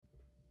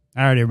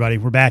All right, everybody,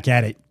 we're back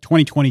at it.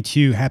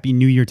 2022, Happy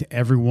New Year to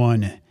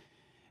everyone. If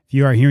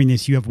you are hearing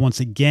this, you have once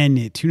again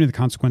tuned to the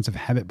Consequence of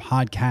Habit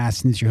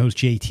podcast, and this is your host,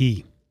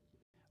 JT.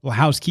 Well,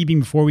 housekeeping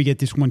before we get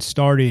this one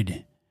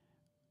started.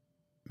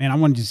 Man, I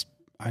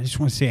just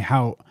want to say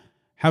how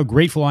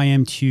grateful I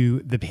am to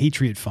the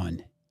Patriot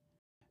Fund.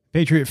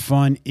 Patriot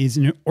Fund is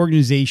an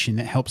organization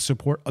that helps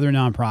support other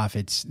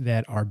nonprofits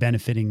that are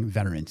benefiting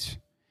veterans.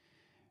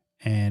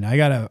 And I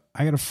got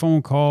a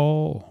phone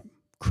call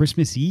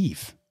Christmas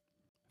Eve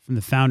from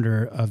the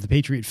founder of the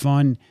Patriot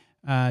Fund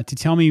to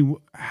tell me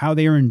how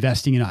they are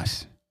investing in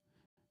us.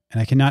 And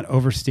I cannot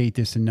overstate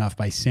this enough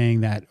by saying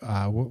that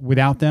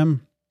without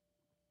them,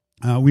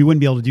 we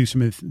wouldn't be able to do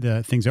some of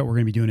the things that we're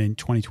going to be doing in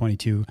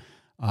 2022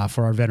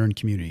 for our veteran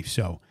community.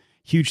 So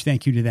huge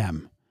thank you to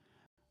them.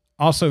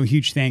 Also,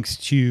 huge thanks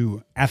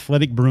to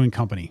Athletic Brewing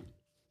Company.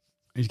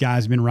 These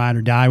guys have been ride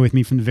or die with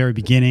me from the very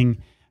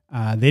beginning.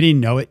 They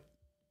didn't know it.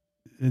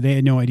 They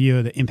had no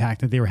idea the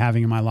impact that they were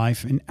having in my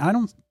life. And I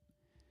don't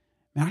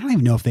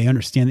even know if they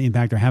understand the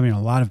impact they're having on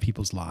a lot of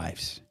people's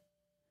lives.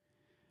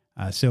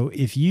 So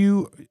if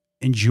you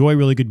enjoy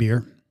really good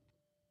beer,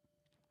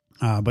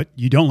 but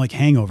you don't like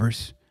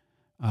hangovers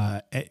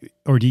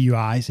or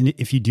DUIs, and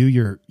if you do,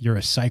 you're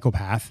a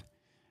psychopath.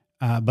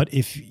 But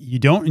if you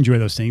don't enjoy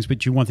those things,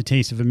 but you want the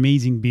taste of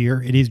amazing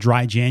beer, it is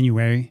dry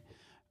January,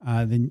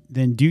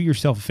 then do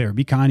yourself a favor.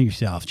 Be kind to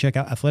yourself. Check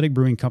out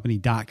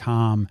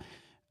athleticbrewingcompany.com.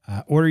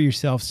 Order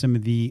yourself some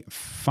of the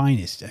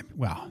finest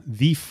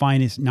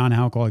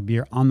non-alcoholic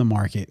beer on the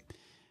market.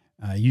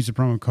 Use the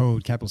promo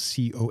code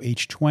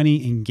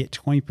CoH20 and get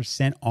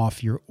 20%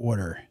 off your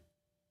order.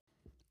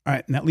 All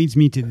right, and that leads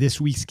me to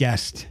this week's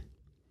guest.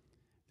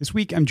 This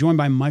week, I'm joined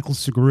by Michael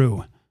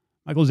Sugrue.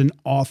 Michael's an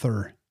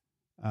author.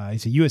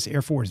 He's a U.S.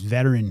 Air Force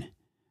veteran,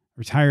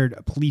 retired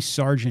police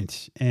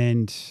sergeant,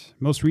 and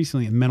most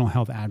recently, a mental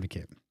health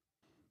advocate.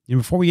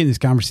 Before we get into this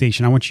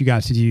conversation, I want you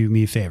guys to do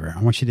me a favor.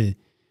 I want you to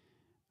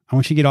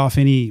get off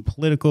any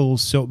political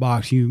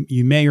soapbox you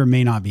may or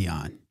may not be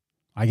on.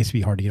 I guess it'd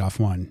be hard to get off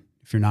one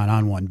if you're not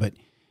on one, but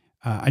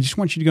I just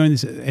want you to go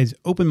into this as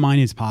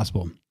open-minded as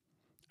possible.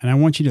 And I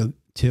want you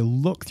to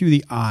look through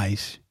the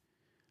eyes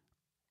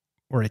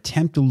or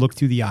attempt to look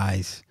through the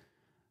eyes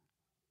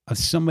of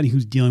somebody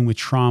who's dealing with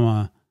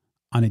trauma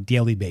on a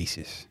daily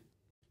basis,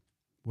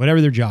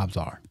 whatever their jobs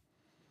are.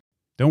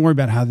 Don't worry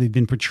about how they've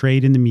been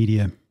portrayed in the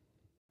media.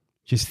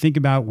 Just think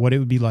about what it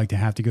would be like to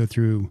have to go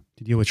through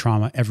to deal with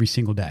trauma every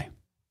single day.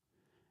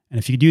 And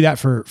if you do that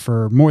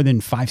for more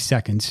than 5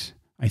 seconds,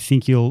 I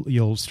think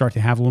you'll start to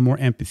have a little more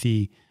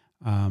empathy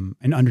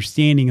and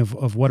understanding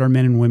of what our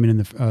men and women in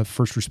the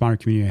first responder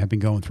community have been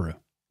going through.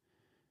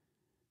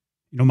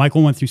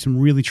 Michael went through some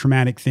really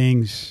traumatic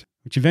things,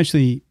 which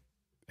eventually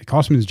it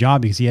cost him his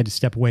job because he had to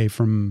step away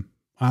from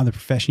the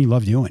profession he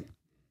loved doing.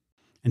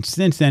 And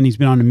since then, he's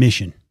been on a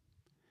mission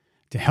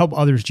to help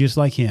others just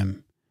like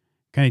him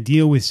kind of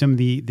deal with some of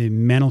the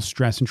mental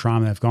stress and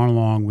trauma that have gone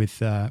along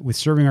with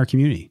serving our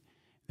community.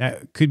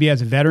 That could be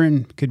as a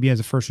veteran, could be as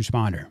a first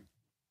responder.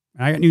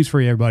 And I got news for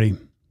you, everybody.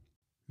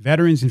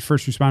 Veterans and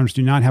first responders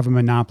do not have a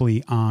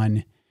monopoly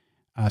on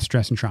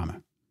stress and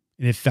trauma.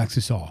 It affects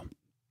us all.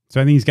 So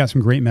I think he's got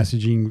some great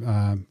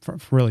messaging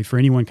for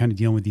anyone kind of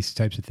dealing with these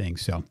types of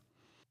things. So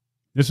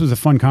this was a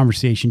fun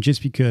conversation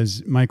just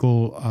because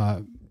Michael,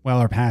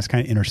 our paths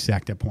kind of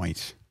intersect at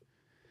points.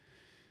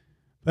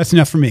 That's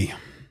enough for me.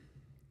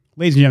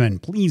 Ladies and gentlemen,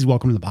 please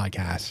welcome to the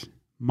podcast,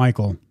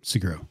 Michael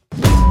Sugrue.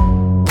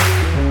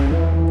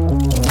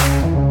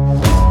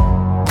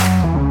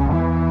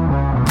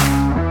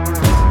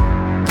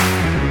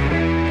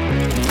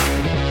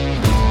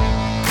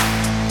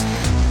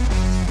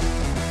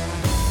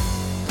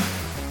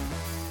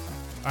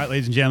 All right,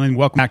 ladies and gentlemen,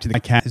 welcome back to the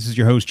podcast. This is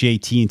your host,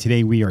 JT, and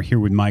today we are here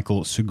with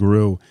Michael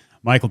Sugrue.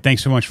 Michael,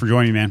 thanks so much for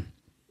joining me, man.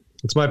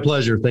 It's my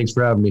pleasure. Thanks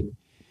for having me.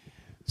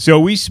 So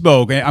we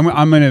spoke.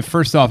 I'm going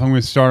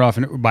to start off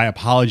by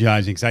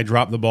apologizing because I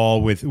dropped the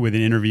ball with an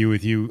interview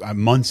with you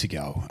months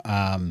ago.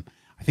 I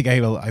think I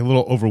got a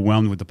little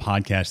overwhelmed with the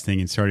podcast thing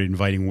and started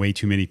inviting way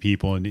too many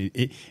people, and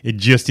it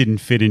just didn't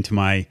fit into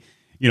my,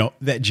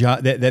 that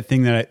job, that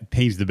thing that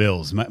pays the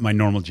bills, my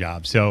normal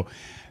job. So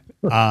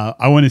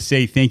I want to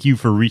say thank you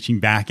for reaching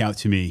back out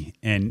to me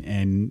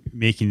and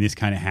making this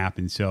kind of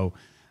happen. So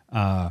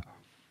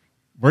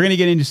we're going to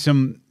get into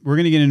some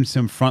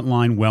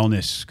frontline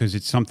wellness because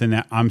it's something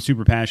that I'm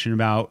super passionate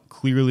about.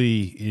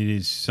 Clearly, it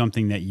is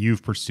something that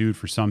you've pursued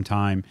for some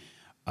time.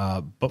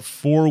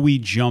 Before we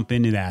jump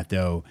into that,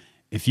 though,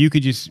 if you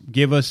could just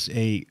give us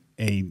a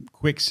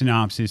quick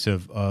synopsis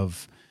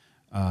of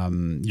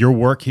your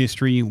work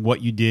history,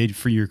 what you did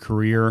for your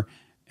career,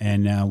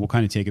 and we'll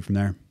kind of take it from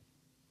there.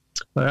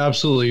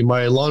 Absolutely.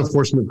 My law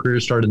enforcement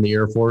career started in the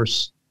Air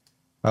Force.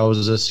 I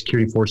was a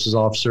security forces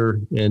officer,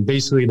 and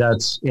basically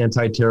that's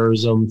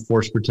anti-terrorism,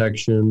 force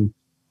protection,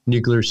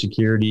 nuclear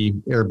security,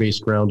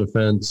 air-based ground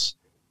defense,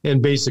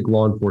 and basic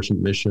law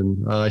enforcement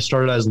mission. I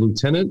started as a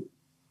lieutenant,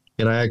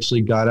 and I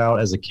actually got out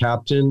as a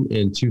captain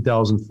in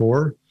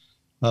 2004.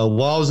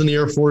 While I was in the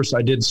Air Force,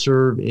 I did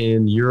serve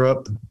in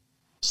Europe,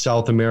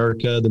 South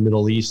America, the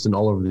Middle East, and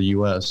all over the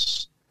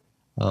U.S.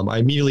 I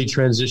immediately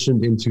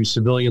transitioned into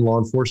civilian law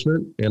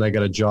enforcement, and I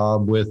got a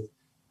job with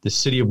the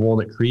city of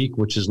Walnut Creek,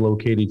 which is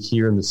located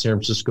here in the San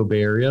Francisco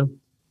Bay Area.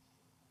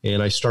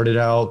 And I started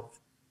out,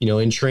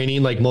 in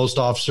training like most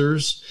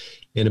officers.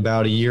 And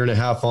about a year and a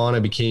half on, I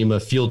became a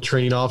field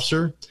training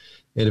officer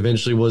and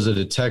eventually was a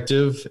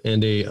detective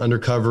and a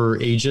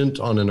undercover agent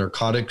on a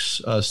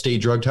narcotics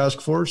state drug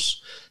task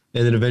force,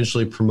 and then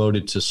eventually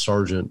promoted to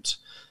sergeant.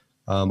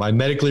 I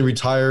medically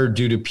retired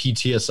due to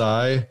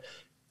PTSI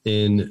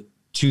in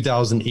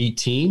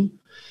 2018.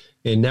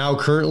 And now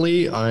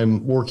currently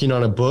I'm working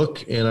on a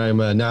book, and I'm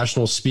a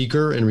national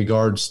speaker in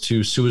regards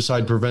to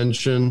suicide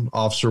prevention,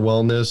 officer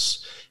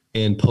wellness,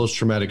 and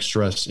post-traumatic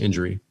stress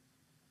injury.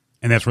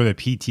 And that's where the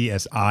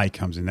PTSI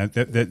comes in.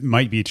 That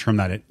might be a term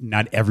that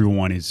not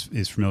everyone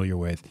is familiar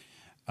with.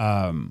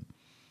 How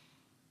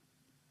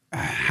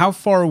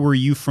far were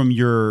you from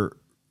your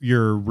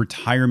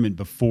retirement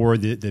before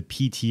the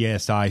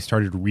PTSI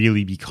started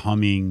really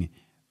becoming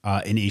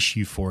an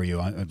issue for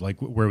you, like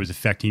where it was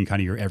affecting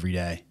kind of your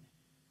everyday?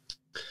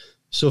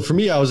 So for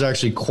me, I was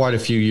actually quite a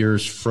few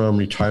years from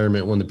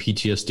retirement when the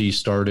PTSD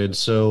started.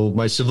 So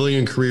my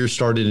civilian career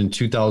started in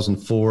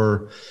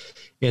 2004,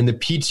 and the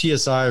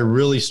PTSI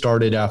really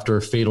started after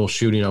a fatal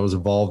shooting I was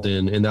involved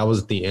in, and that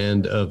was at the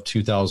end of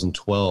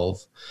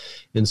 2012.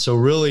 And so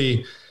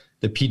really,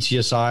 the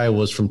PTSI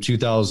was from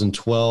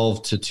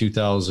 2012 to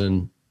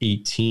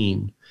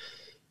 2018.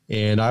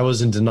 And I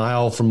was in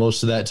denial for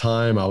most of that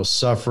time. I was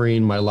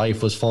suffering. My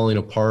life was falling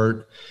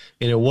apart.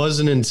 And it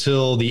wasn't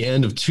until the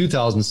end of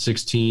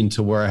 2016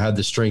 to where I had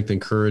the strength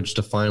and courage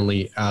to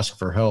finally ask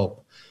for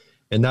help.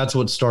 And that's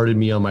what started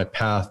me on my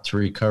path to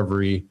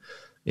recovery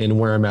and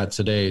where I'm at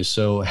today.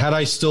 So had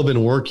I still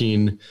been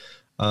working,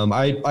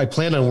 I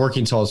planned on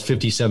working until I was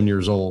 57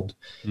 years old.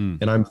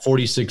 And I'm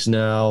 46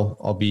 now.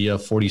 I'll be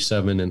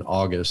 47 in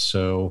August.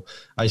 So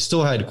I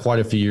still had quite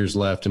a few years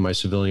left in my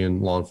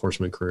civilian law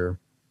enforcement career.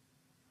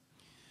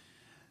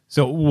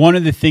 So one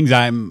of the things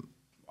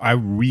I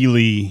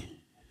really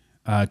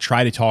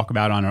try to talk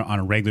about on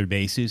a regular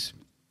basis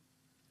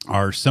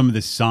are some of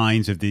the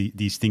signs of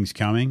these things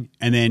coming.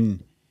 And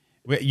then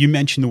you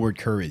mentioned the word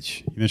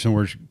courage. You mentioned the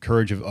word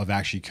courage of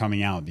actually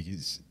coming out,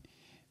 because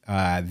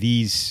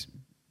these,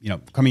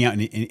 coming out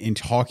and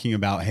talking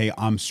about, hey,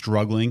 I'm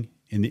struggling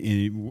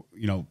and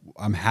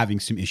I'm having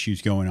some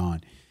issues going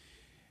on.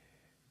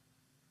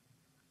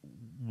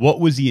 What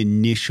was the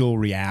initial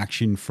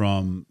reaction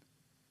from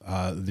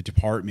the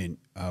department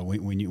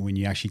when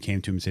you actually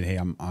came to him and said, hey,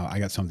 I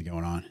got something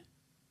going on?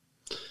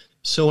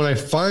 So when I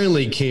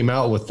finally came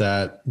out with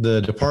that, the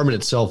department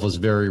itself was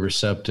very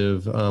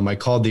receptive. I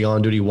called the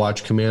on-duty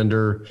watch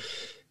commander,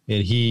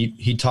 and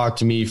he talked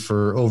to me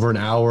for over an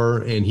hour,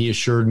 and he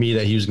assured me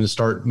that he was going to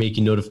start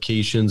making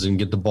notifications and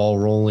get the ball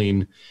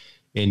rolling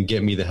and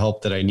get me the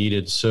help that I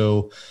needed.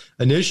 So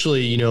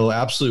initially,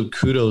 absolute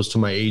kudos to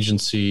my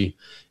agency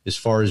as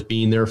far as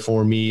being there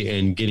for me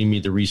and getting me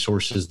the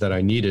resources that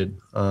I needed.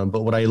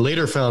 But what I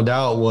later found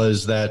out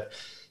was that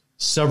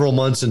several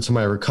months into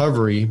my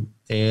recovery,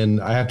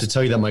 and I have to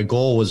tell you that my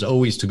goal was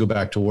always to go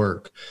back to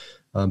work,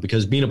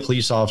 because being a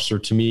police officer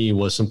to me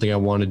was something I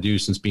wanted to do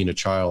since being a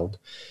child.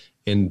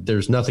 And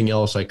there's nothing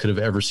else I could have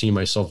ever seen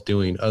myself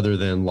doing other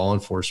than law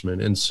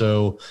enforcement. And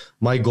so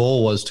my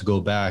goal was to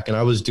go back, and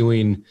I was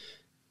doing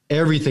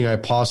everything I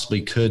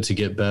possibly could to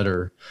get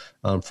better,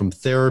 from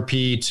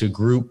therapy to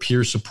group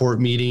peer support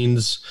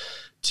meetings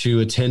to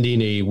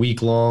attending a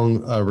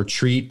week-long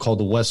retreat called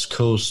the West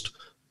Coast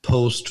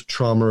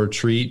Post-Trauma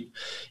Retreat,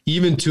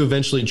 even to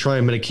eventually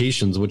trying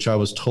medications, which I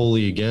was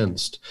totally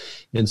against.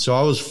 And so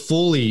I was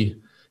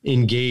fully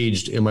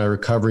engaged in my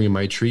recovery and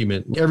my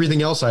treatment,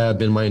 everything else I had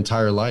been my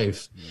entire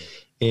life.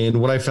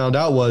 And what I found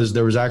out was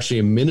there was actually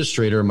an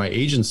administrator in my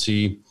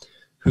agency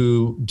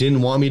who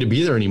didn't want me to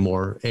be there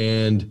anymore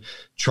and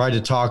tried to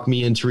talk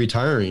me into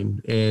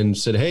retiring and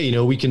said, hey,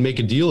 we can make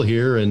a deal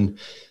here. And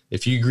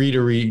if you agree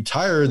to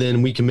retire,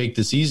 then we can make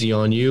this easy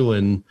on you,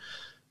 and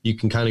you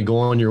can kind of go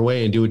on your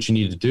way and do what you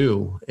need to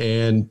do.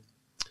 And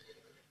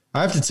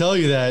I have to tell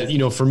you that,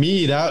 for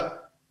me, that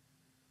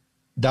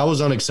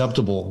was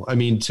unacceptable. I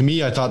mean, to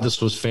me, I thought this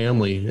was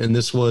family, and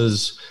this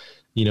was,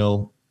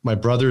 my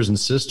brothers and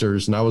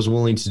sisters, and I was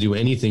willing to do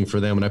anything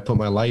for them. And I put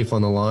my life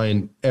on the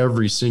line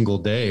every single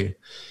day.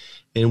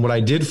 And what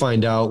I did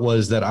find out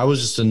was that I was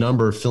just a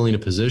number filling a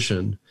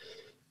position.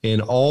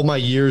 And all my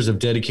years of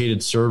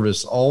dedicated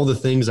service, all the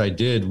things I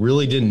did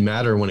really didn't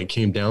matter when it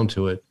came down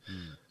to it.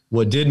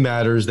 What did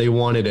matter is they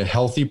wanted a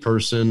healthy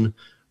person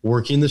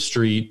working the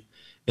street,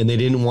 and they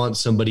didn't want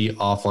somebody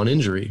off on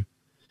injury.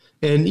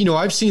 And,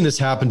 I've seen this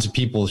happen to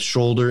people with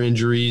shoulder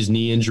injuries,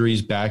 knee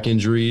injuries, back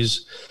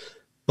injuries.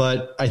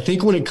 But I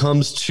think when it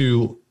comes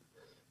to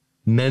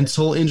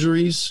mental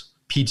injuries,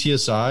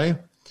 PTSI,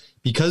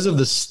 because of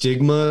the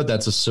stigma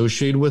that's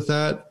associated with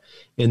that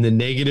and the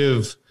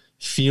negative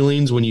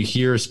feelings when you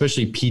hear,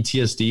 especially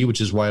PTSD,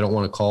 which is why I don't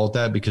want to call it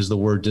that, because the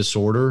word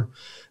disorder,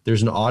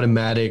 there's an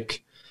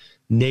automatic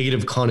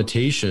negative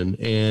connotation.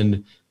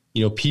 And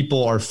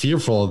people are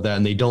fearful of that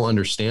and they don't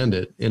understand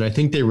it. And I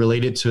think they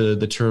relate it to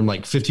the term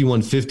like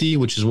 5150,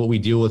 which is what we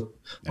deal with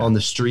on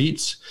the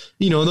streets.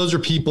 Those are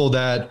people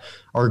that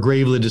are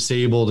gravely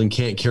disabled and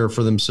can't care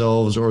for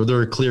themselves, or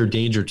they're a clear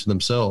danger to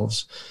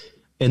themselves.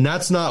 And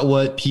that's not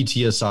what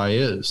PTSI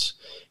is.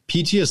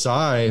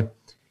 PTSI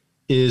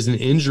is an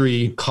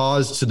injury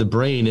caused to the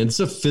brain. It's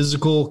a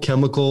physical,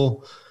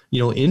 chemical,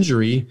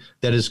 injury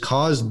that is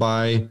caused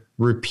by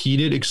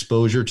repeated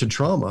exposure to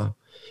trauma.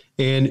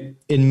 And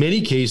in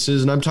many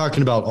cases, and I'm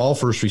talking about all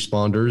first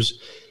responders,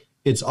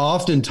 it's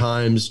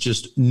oftentimes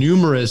just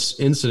numerous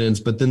incidents,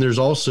 but then there's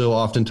also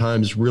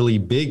oftentimes really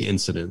big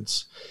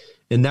incidents.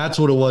 And that's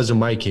what it was in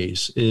my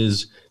case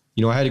is,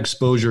 I had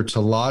exposure to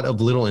a lot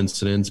of little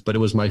incidents, but it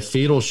was my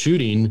fatal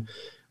shooting,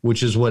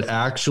 which is what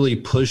actually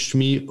pushed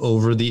me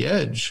over the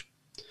edge.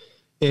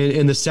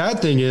 And the sad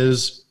thing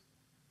is,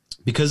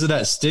 because of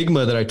that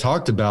stigma that I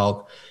talked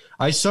about,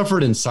 I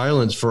suffered in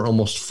silence for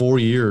almost 4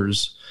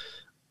 years,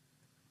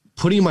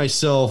 putting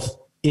myself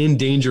in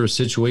dangerous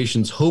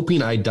situations,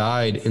 hoping I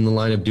died in the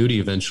line of duty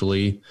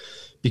eventually,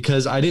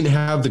 because I didn't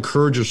have the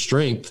courage or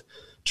strength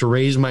to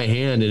raise my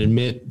hand and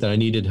admit that I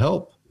needed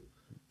help.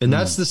 And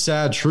that's the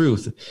sad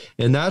truth.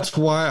 And that's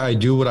why I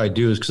do what I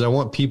do, is because I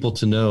want people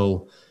to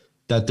know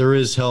that there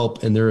is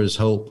help and there is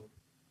hope.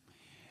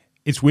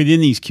 It's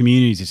within these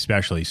communities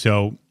especially.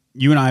 So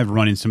you and I have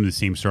run in some of the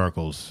same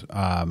circles.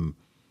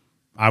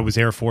 I was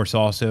Air Force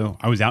also.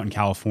 I was out in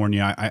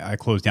California. I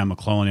closed down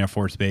McClellan Air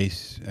Force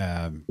Base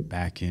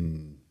back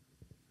in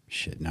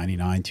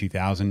 99,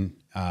 2000.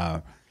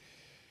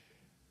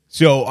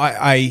 So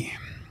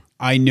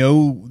I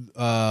know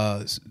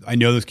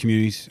those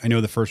communities. I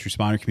know the first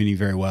responder community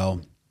very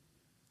well.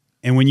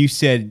 And when you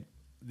said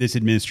this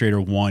administrator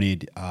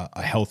wanted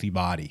a healthy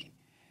body,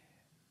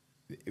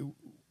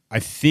 I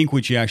think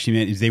what you actually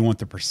meant is they want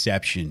the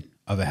perception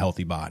of a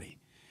healthy body.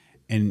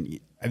 And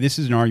this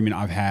is an argument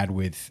I've had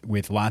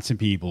with lots of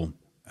people,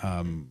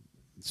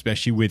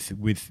 especially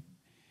with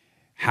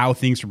how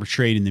things are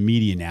portrayed in the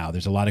media now.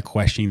 There's a lot of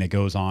questioning that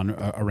goes on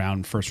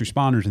around first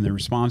responders and their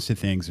response to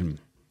things. And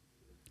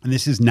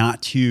this is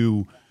not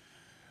to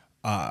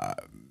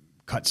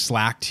cut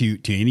slack to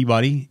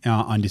anybody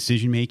on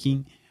decision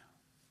making,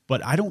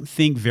 but I don't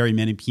think very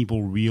many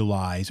people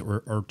realize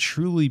or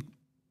truly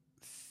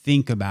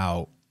think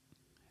about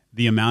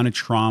the amount of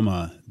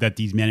trauma that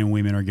these men and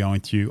women are going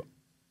through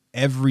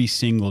every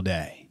single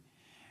day.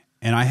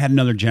 And I had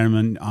another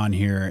gentleman on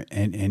here,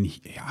 and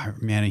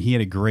he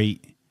had a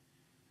great,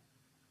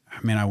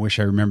 I wish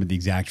I remembered the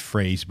exact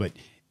phrase, but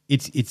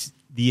it's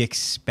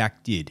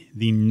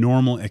the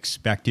normal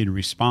expected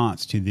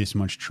response to this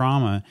much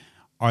trauma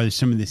are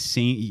some of the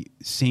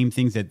same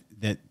things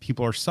that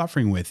people are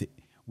suffering with.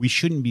 We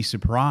shouldn't be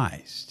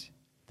surprised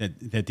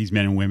that these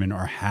men and women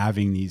are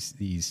having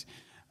these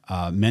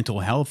mental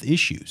health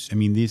issues.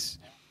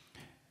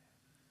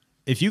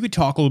 If you could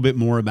talk a little bit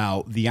more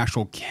about the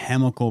actual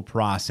chemical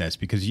process,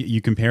 because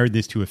you compared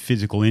this to a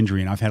physical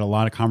injury, and I've had a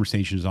lot of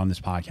conversations on this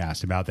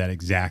podcast about that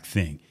exact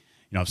thing.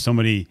 If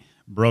somebody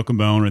broke a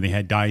bone or they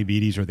had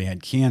diabetes or they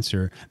had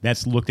cancer,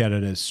 that's looked at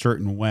it a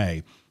certain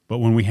way. But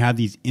when we have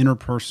these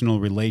interpersonal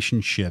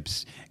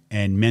relationships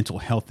and mental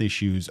health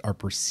issues are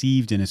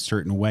perceived in a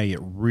certain way,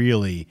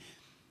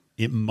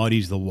 it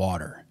muddies the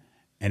water.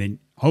 And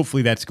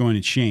hopefully that's going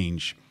to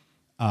change.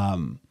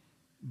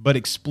 But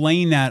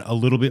explain that a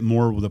little bit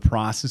more with the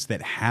process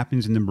that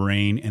happens in the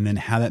brain and then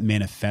how that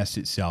manifests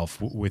itself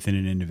within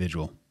an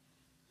individual.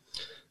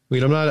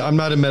 I'm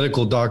not a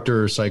medical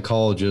doctor or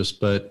psychologist,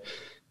 but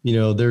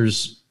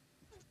there's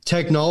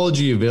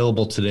technology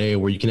available today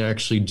where you can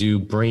actually do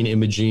brain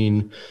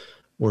imaging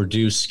or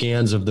do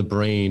scans of the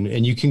brain,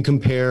 and you can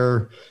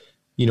compare,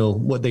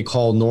 what they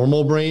call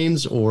normal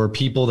brains or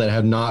people that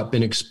have not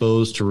been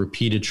exposed to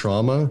repeated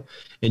trauma.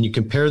 And you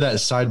compare that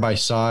side by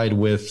side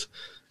with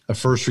a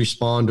first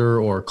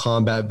responder or a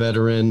combat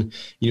veteran,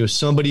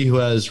 somebody who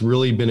has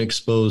really been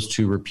exposed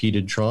to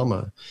repeated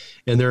trauma.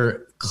 And there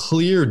are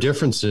clear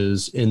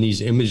differences in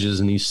these images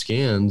and these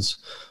scans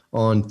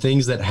on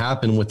things that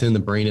happen within the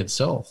brain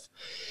itself.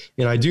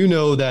 And I do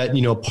know that,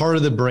 part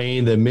of the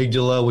brain, the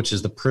amygdala, which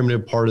is the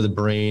primitive part of the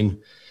brain,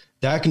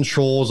 that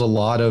controls a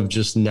lot of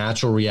just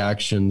natural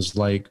reactions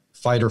like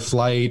fight or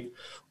flight,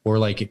 or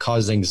like it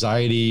causes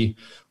anxiety,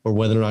 or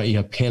whether or not you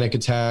have panic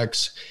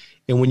attacks.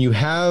 And when you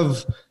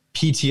have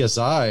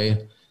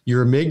PTSI,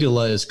 your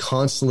amygdala is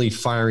constantly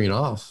firing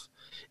off,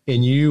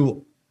 and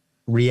you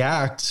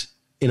react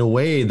in a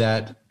way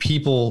that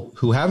people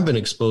who haven't been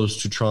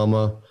exposed to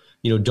trauma,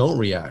 don't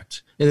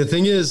react. And the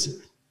thing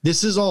is,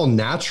 this is all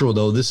natural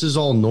though. This is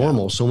all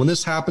normal. So when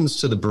this happens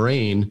to the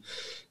brain,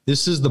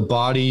 this is the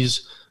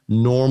body's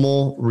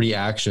normal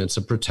reaction. It's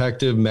a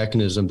protective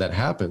mechanism that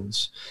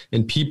happens,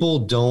 and people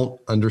don't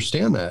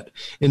understand that.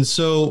 And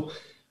so,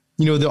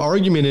 the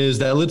argument is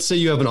that, let's say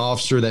you have an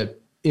officer that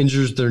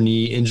injures their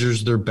knee,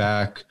 injures their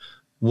back,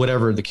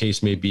 whatever the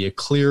case may be, a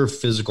clear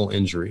physical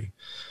injury.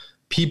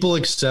 People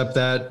accept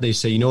that. They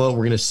say, you know what,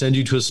 we're going to send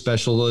you to a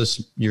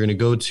specialist. You're going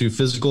to go to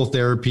physical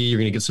therapy. You're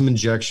going to get some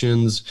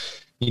injections.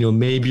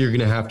 maybe you're going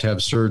to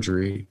have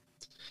surgery.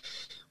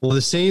 Well,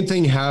 the same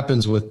thing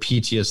happens with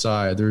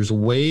PTSI. There's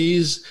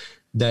ways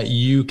that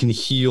you can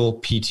heal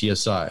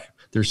PTSI.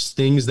 There's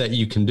things that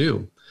you can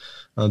do.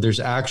 There's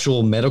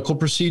actual medical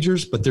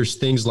procedures, but there's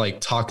things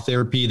like talk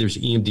therapy. There's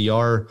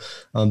EMDR.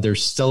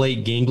 There's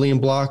stellate ganglion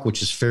block,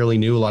 which is fairly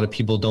new. A lot of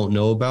people don't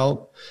know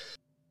about.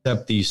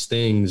 Accept these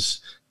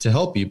things to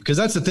help you, because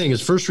that's the thing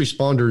is first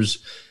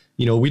responders,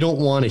 we don't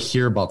want to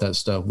hear about that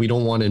stuff. We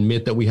don't want to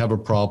admit that we have a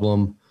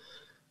problem.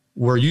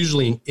 We're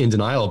usually in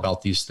denial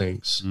about these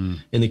things.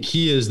 And the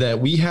key is that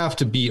we have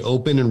to be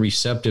open and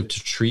receptive to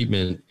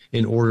treatment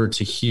in order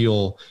to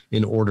heal,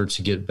 in order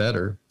to get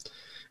better.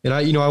 And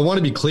I want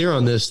to be clear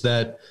on this,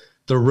 that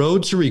the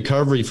road to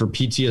recovery for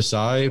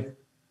PTSI,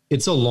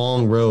 it's a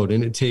long road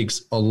and it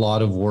takes a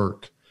lot of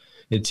work.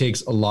 It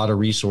takes a lot of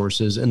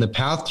resources, and the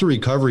path to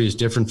recovery is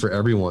different for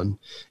everyone.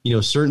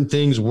 Certain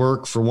things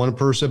work for one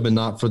person, but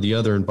not for the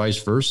other, and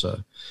vice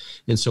versa.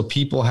 And so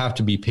people have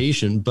to be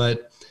patient.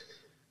 But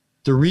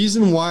the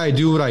reason why I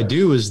do what I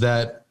do is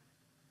that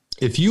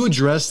if you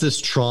address this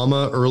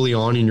trauma early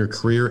on in your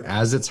career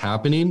as it's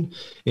happening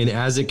and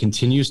as it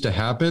continues to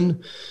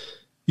happen,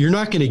 you're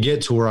not going to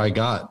get to where I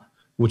got,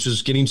 which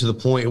is getting to the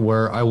point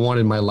where I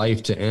wanted my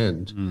life to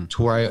end,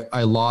 to where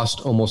I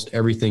lost almost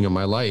everything in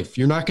my life.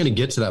 You're not going to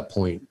get to that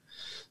point.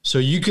 So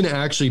you can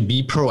actually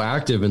be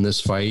proactive in this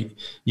fight.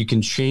 You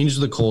can change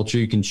the culture,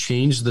 you can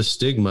change the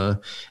stigma,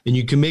 and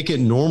you can make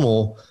it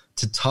normal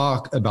to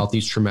talk about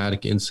these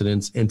traumatic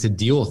incidents and to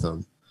deal with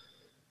them.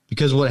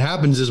 Because what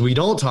happens is we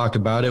don't talk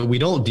about it, we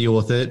don't deal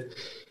with it.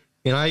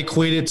 And I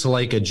equate it to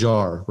like a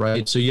jar,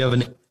 right? So you have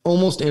an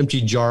almost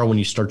empty jar when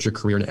you start your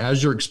career. And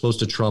as you're exposed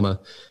to trauma,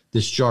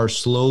 this jar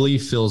slowly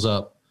fills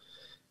up,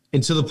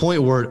 and to the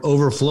point where it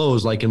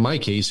overflows, like in my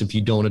case, if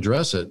you don't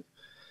address it.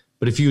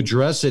 But if you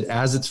address it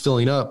as it's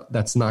filling up,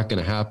 that's not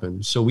going to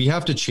happen. So we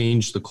have to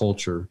change the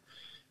culture.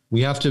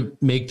 We have to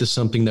make this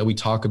something that we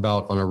talk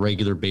about on a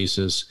regular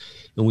basis,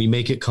 and we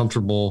make it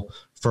comfortable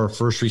for our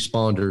first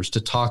responders to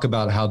talk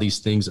about how these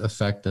things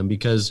affect them.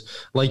 Because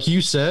like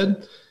you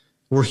said,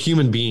 we're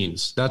human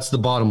beings. That's the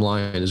bottom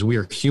line, is we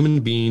are human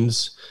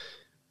beings,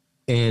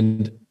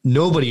 and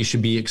nobody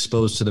should be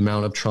exposed to the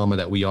amount of trauma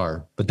that we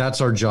are. But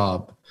that's our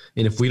job.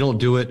 And if we don't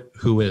do it,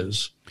 who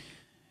is?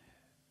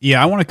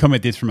 Yeah, I want to come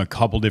at this from a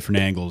couple different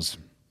angles.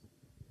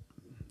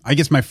 I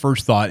guess my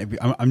first thought,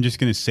 I'm just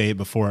going to say it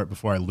before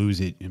I lose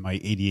it and my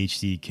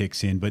ADHD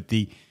kicks in. But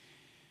the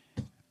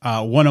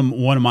one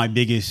of my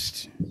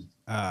biggest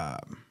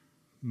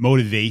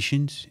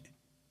motivations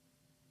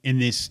in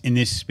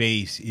this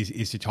space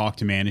is to talk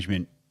to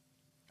management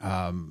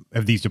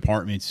of these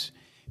departments,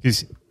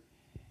 because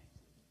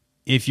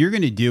if you're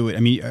going to do it, I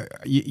mean,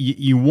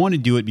 you want to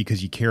do it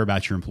because you care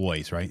about your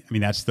employees, right? I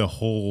mean, that's the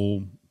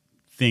whole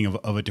thing of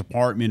a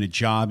department, a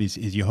job is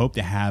you hope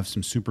to have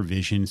some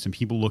supervision, some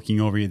people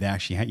looking over you that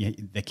actually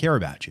that care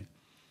about you.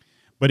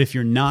 But if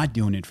you're not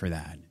doing it for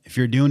that, if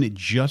you're doing it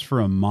just for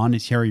a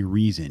monetary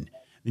reason,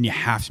 then you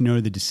have to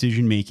know the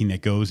decision making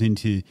that goes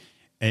into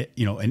a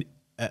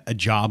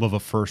job of a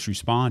first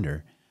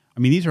responder. I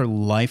mean, these are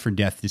life or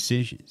death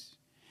decisions.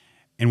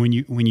 And when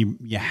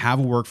you have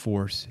a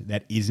workforce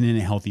that isn't in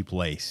a healthy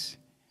place,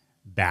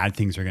 bad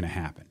things are going to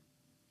happen.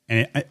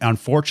 And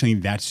unfortunately,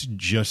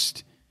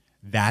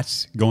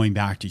 that's going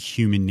back to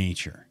human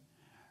nature.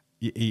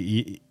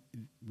 We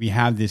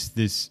have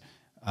this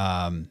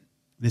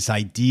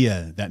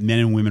idea that men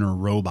and women are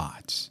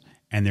robots,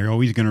 and they're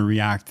always going to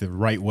react the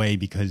right way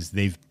because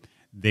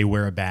they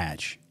wear a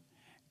badge.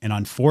 And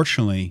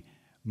unfortunately,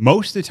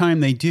 most of the time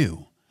they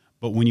do.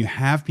 But when you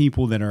have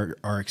people that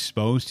are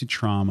exposed to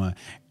trauma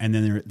and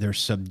then they're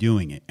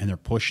subduing it and they're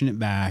pushing it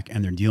back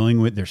and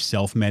they're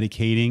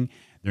self-medicating,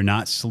 they're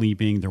not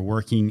sleeping, they're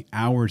working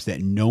hours that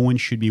no one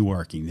should be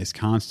working, this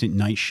constant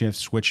night shift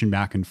switching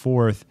back and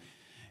forth.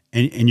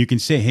 And you can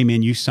say, hey,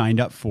 man, you signed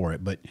up for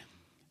it. But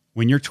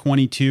when you're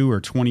 22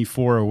 or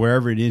 24 or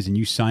wherever it is and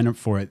you sign up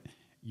for it,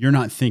 you're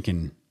not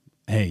thinking,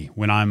 hey,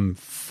 when I'm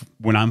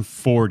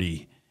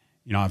 40,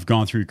 I've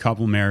gone through a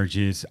couple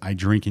marriages. I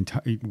drink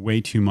way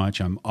too much.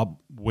 I'm up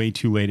way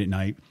too late at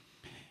night.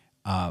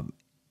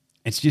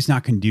 It's just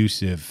not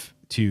conducive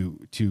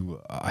to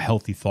a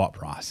healthy thought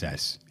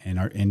process,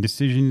 and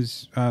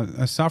decisions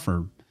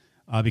suffer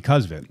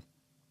because of it.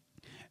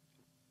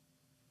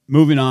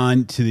 Moving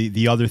on to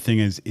the other thing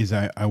is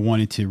I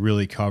wanted to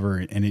really cover,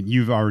 and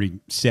you've already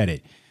said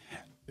it.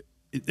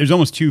 There's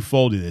almost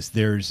twofold to this.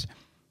 There's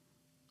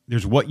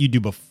what you do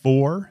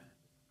before,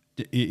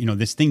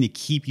 this thing to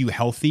keep you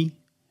healthy.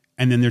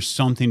 And then there's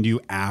something to do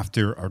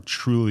after, or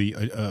truly,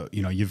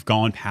 you've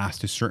gone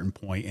past a certain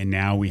point, and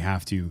now we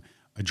have to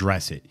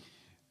address it.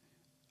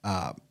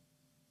 As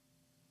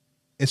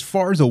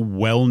far as a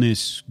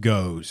wellness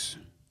goes,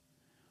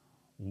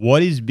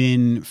 what has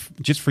been,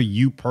 just for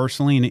you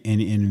personally,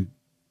 and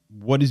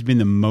what has been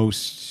the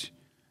most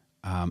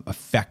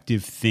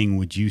effective thing,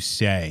 would you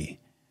say,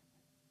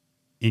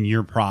 in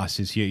your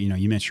process?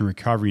 You mentioned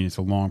recovery, and it's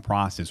a long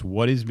process.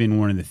 What has been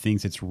one of the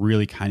things that's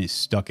really kind of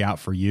stuck out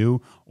for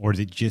you, or has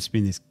it just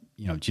been this,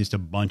 just a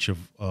bunch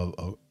of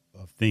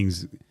of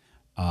things,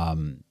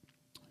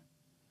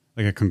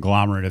 like a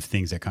conglomerate of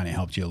things that kind of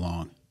helped you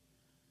along?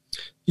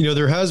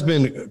 There has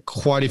been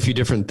quite a few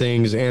different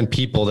things and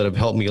people that have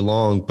helped me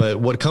along. But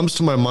what comes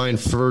to my mind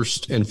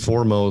first and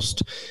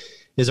foremost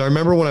is I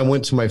remember when I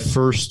went to my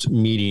first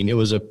meeting. It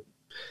was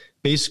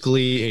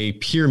basically a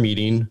peer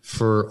meeting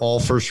for all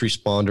first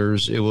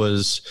responders. It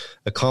was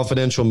a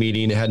confidential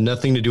meeting. It had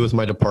nothing to do with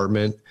my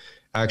department.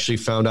 I actually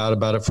found out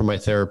about it from my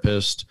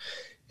therapist.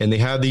 And they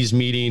have these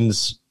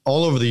meetings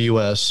all over the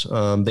U.S.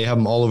 They have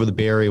them all over the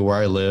Bay Area where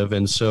I live.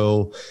 And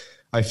so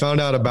I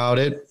found out about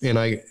it, and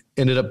I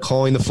ended up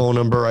calling the phone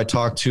number. I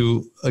talked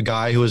to a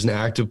guy who was an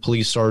active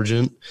police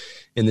sergeant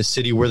in the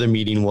city where the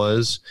meeting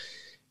was,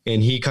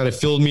 and he kind of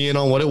filled me in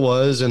on what it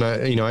was. And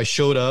I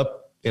showed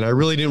up, and I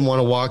really didn't want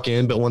to walk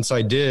in, but once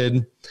I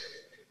did,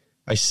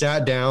 I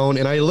sat down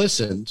and I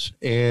listened.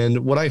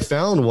 And what I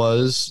found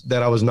was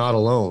that I was not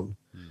alone.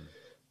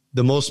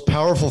 The most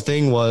powerful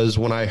thing was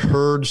when I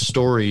heard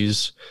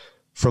stories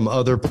from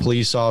other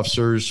police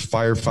officers,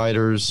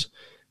 firefighters,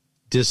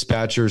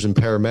 dispatchers, and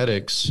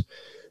paramedics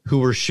who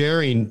were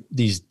sharing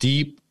these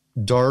deep,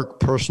 dark,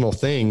 personal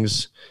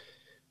things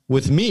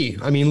with me.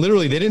 I mean,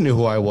 literally, they didn't know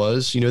who I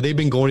was. They've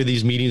been going to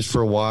these meetings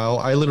for a while.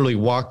 I literally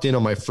walked in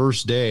on my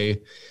first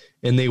day,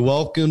 and they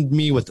welcomed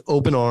me with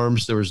open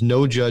arms. There was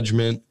no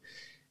judgment,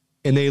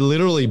 and they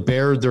literally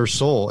bared their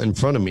soul in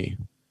front of me.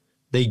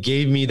 They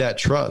gave me that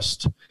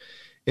trust.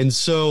 And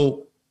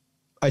so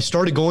I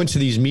started going to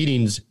these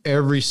meetings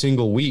every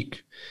single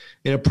week.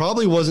 And it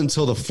probably wasn't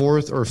until the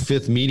fourth or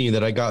fifth meeting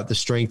that I got the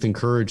strength and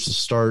courage to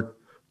start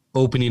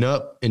opening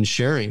up and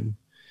sharing.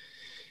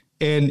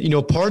 And,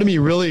 part of me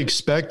really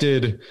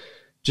expected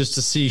just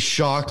to see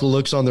shocked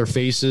looks on their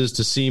faces,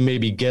 to see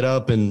maybe get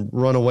up and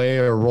run away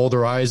or roll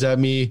their eyes at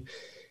me.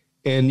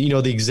 And,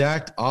 the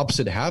exact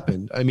opposite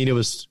happened. I mean, it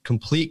was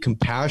complete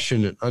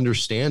compassion and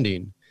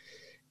understanding.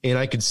 And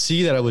I could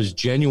see that I was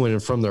genuine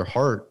and from their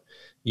heart.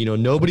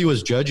 Nobody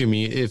was judging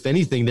me. If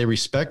anything, they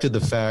respected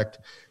the fact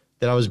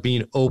that I was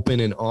being open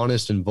and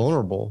honest and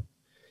vulnerable.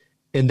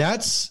 And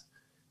that's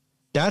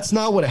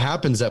not what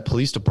happens at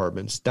police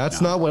departments.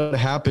 That's not what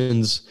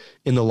happens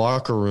in the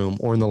locker room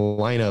or in the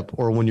lineup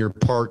or when you're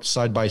parked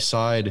side by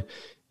side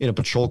in a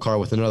patrol car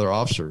with another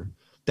officer.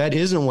 That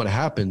isn't what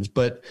happens,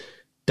 but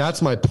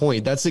that's my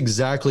point. That's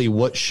exactly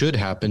what should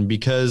happen,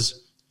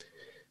 because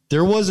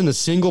there wasn't a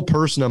single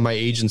person on my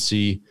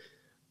agency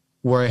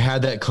where I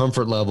had that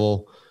comfort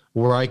level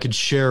where I could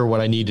share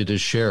what I needed to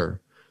share,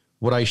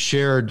 what I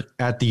shared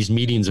at these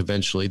meetings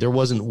eventually. There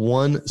wasn't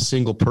one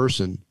single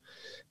person.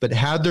 But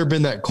had there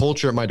been that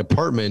culture at my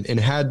department, and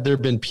had there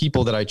been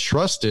people that I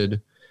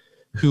trusted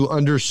who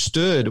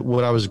understood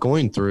what I was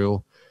going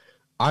through,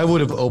 I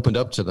would have opened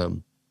up to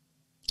them.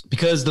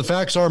 Because the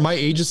facts are, my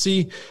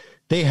agency,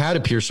 they had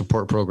a peer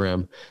support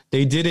program.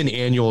 They did an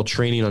annual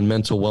training on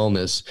mental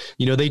wellness.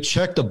 They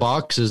checked the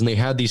boxes and they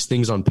had these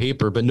things on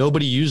paper, but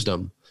nobody used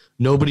them.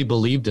 Nobody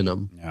believed in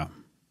them. Yeah.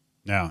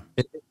 Yeah.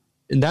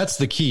 And that's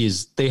the key,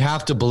 is they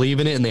have to believe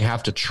in it and they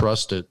have to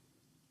trust it.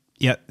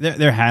 Yeah.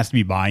 There has to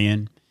be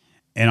buy-in.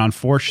 And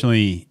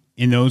unfortunately,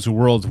 in those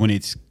worlds, when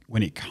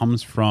it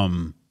comes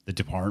from the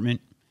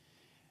department,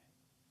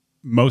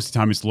 most of the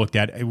time it's looked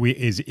at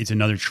it's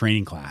another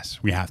training class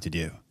we have to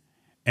do.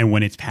 And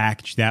when it's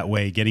packaged that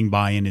way, getting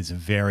buy-in is a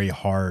very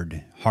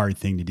hard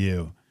thing to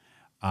do.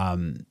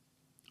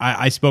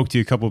 I spoke to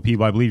a couple of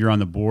people. I believe you're on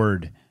the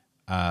board,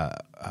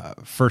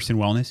 First in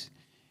Wellness.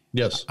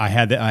 Yes, I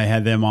had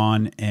them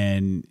on,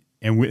 and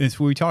that's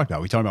what we talked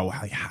about. We talked about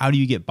how do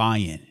you get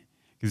buy-in,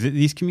 because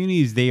these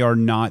communities, they are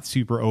not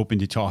super open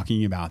to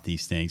talking about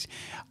these things.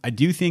 I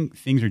do think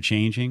things are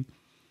changing,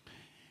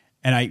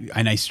 and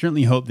I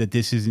certainly hope that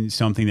this isn't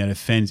something that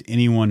offends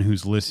anyone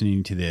who's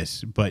listening to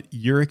this. But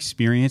your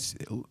experience,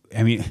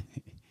 I mean,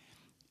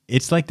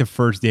 it's like the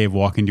first day of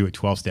walking to a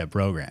 12-step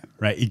program,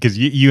 right? Because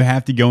you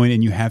have to go in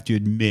and you have to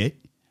admit,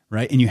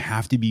 right? And you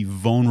have to be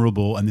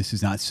vulnerable, and this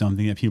is not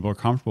something that people are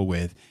comfortable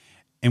with.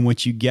 And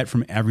what you get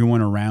from everyone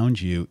around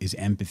you is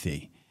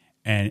empathy,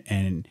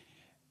 and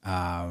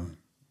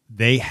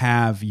they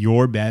have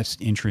your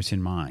best interest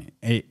in mind,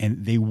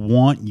 and they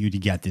want you to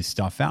get this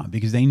stuff out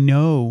because they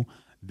know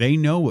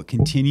what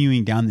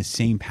continuing down the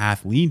same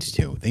path leads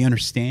to. They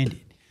understand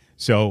it.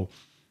 So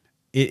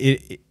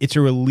it's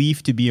a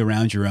relief to be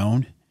around your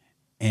own.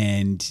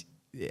 And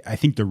I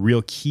think the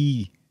real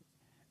key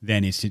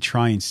then is to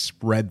try and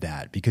spread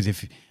that, because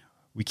if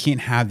we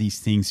can't have these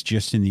things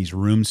just in these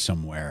rooms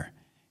somewhere,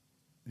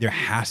 there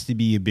has to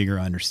be a bigger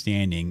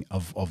understanding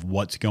of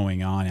what's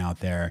going on out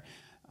there.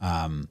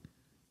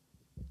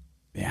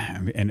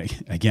 Yeah,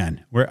 and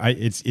again,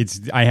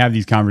 I have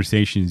these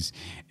conversations,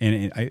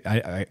 and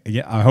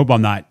I hope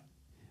I'm not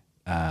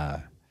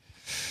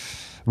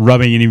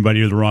rubbing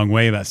anybody the wrong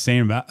way about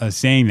saying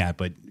that.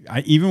 But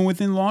even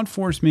within law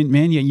enforcement,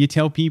 man, you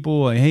tell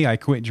people, "Hey, I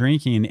quit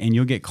drinking," and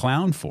you'll get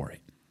clowned for it.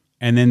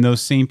 And then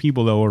those same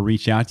people though will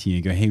reach out to you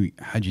and go, "Hey,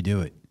 how'd you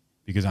do it?"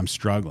 Because I'm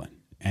struggling.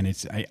 And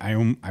it's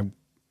I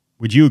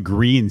would you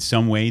agree in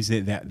some ways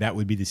that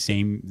would be the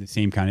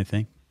same kind of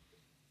thing?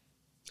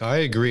 I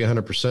agree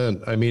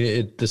 100%. I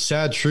mean, the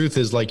sad truth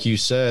is, like you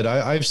said,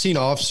 I've seen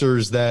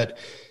officers that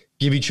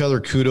give each other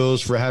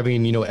kudos for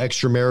having,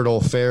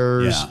 extramarital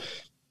affairs,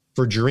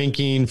 for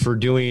drinking, for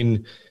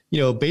doing,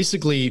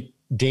 basically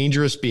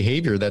dangerous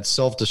behavior that's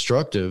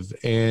self-destructive.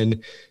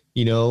 And,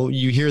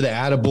 you hear the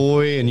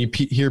attaboy and you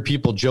hear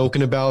people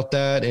joking about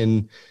that.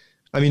 And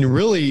I mean,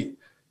 really,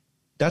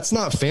 that's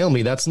not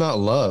family. That's not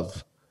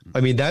love.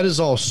 I mean, that is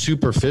all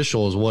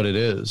superficial is what it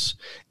is.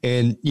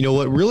 And,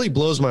 what really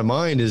blows my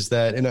mind is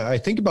that, and I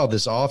think about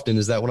this often,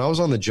 is that when I was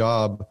on the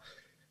job,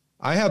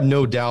 I have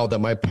no doubt that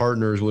my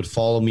partners would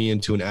follow me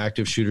into an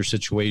active shooter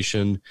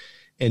situation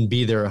and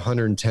be there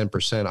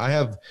 110%. I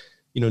have,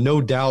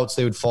 no doubts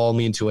they would follow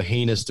me into a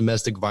heinous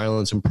domestic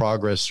violence in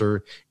progress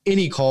or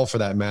any call for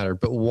that matter.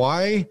 But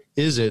why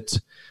is it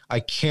I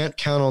can't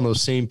count on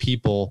those same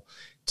people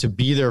to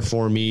be there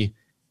for me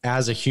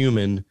as a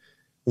human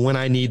when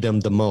I need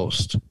them the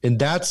most? And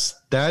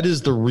that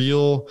is the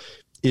real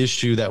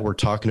issue that we're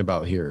talking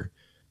about here,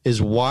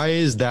 is why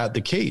is that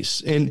the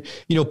case? And,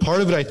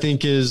 part of it, I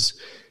think, is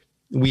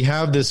we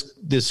have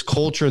this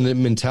culture and the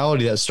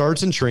mentality that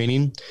starts in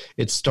training.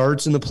 It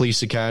starts in the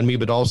police academy,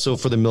 but also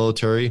for the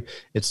military,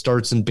 it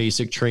starts in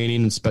basic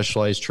training and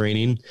specialized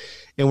training.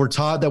 And we're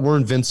taught that we're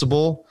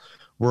invincible.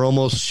 We're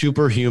almost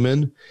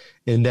superhuman,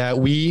 and that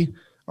we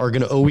are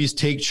going to always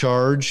take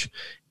charge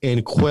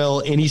and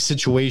quell any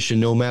situation,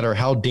 no matter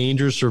how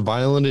dangerous or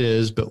violent it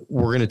is, but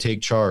we're going to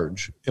take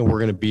charge and we're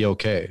going to be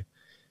okay.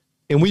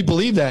 And we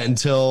believe that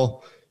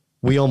until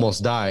we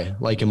almost die,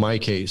 like in my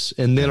case.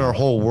 And then our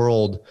whole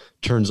world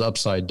turns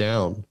upside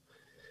down.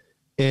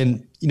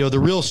 And, the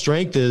real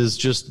strength is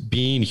just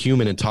being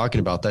human and talking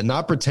about that,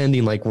 not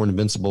pretending like we're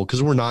invincible,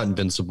 because we're not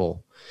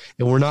invincible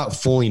and we're not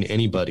fooling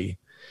anybody.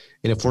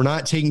 And if we're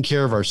not taking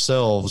care of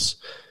ourselves,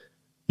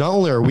 not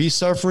only are we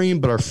suffering,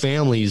 but our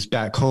families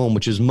back home,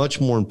 which is much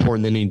more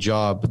important than any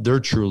job, they're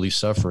truly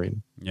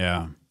suffering.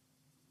 Yeah.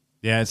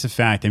 Yeah, it's a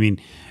fact. I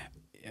mean,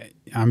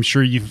 I'm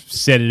sure you've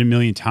said it a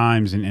million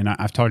times, and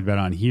I've talked about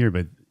it on here,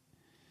 but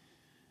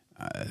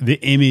the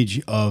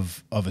image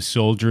of a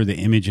soldier, the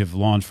image of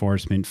law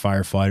enforcement,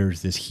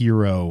 firefighters, this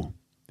hero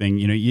thing,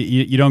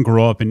 you don't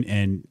grow up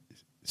and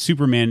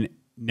Superman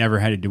never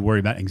had to worry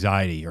about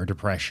anxiety or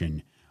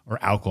depression or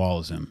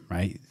alcoholism,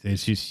 right?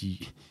 It's just,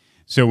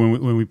 so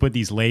when we put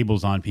these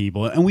labels on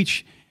people, and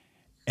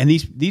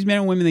these men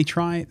and women, they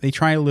try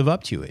to live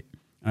up to it.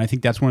 And I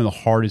think that's one of the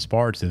hardest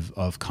parts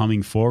of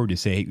coming forward to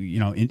say,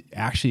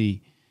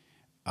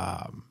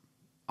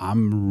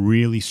 I'm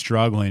really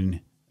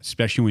struggling,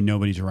 especially when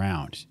nobody's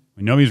around.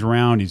 When nobody's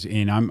around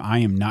I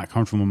am not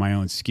comfortable in my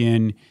own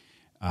skin.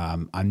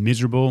 I'm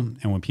miserable.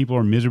 And when people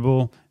are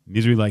miserable,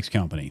 misery likes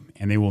company,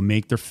 and they will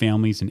make their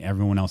families and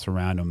everyone else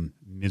around them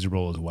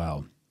miserable as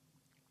well.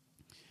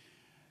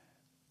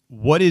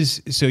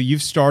 So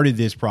you've started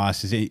this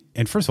process,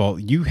 and first of all,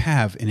 you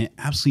have an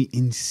absolutely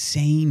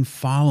insane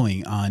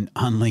following on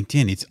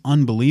LinkedIn. It's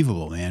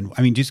unbelievable, man.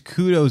 I mean, just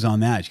kudos on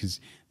that, because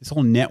this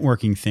whole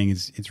networking thing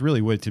it's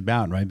really what it's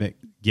about, right? But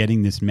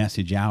getting this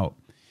message out.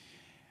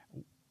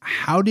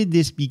 How did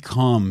this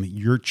become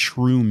your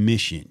true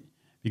mission?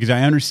 Because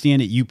I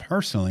understand it you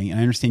personally,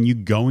 and I understand you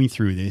going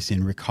through this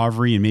in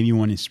recovery, and maybe you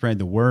want to spread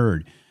the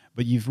word,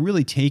 but you've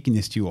really taken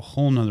this to a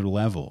whole nother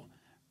level.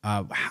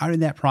 How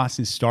did that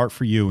process start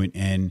for you,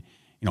 and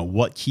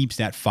what keeps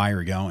that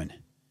fire going?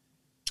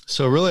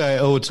 So really, I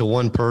owe it to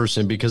one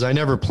person, because I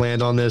never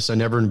planned on this. I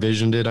never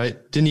envisioned it. I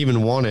didn't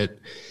even want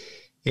it.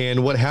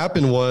 And what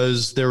happened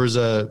was there was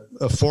a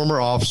former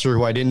officer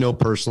who I didn't know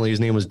personally. His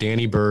name was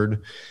Danny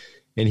Bird,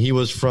 and he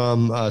was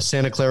from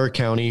Santa Clara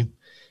County,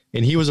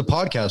 and he was a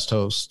podcast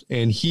host.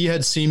 And he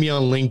had seen me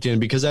on LinkedIn,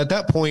 because at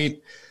that point,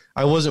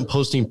 I wasn't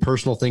posting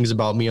personal things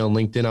about me on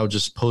LinkedIn. I was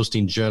just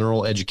posting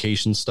general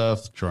education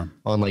stuff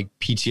on like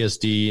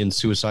PTSD and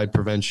suicide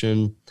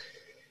prevention.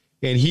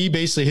 And he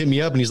basically hit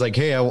me up and he's like,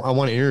 hey, I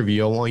want to interview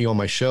you. I want you on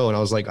my show. And I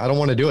was like, I don't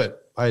want to do it.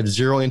 I have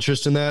zero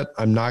interest in that.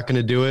 I'm not going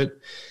to do it.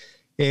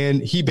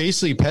 And he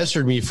basically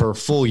pestered me for a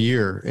full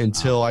year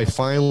until I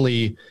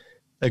finally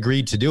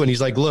agreed to do it. And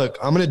he's like, look,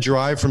 I'm going to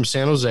drive from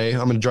San Jose.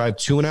 I'm going to drive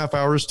 2.5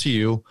 hours to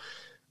you.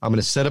 I'm going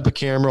to set up a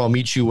camera. I'll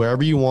meet you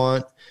wherever you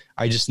want.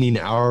 I just need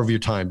an hour of your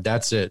time.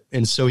 That's it.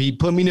 And so he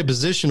put me in a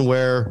position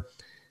where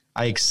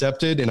I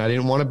accepted, and I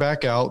didn't want to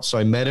back out. So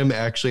I met him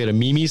actually at a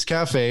Mimi's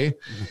Cafe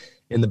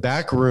in the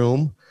back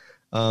room.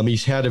 He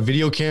had a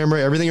video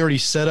camera, everything already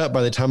set up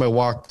by the time I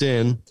walked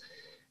in.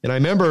 And I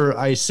remember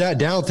I sat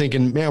down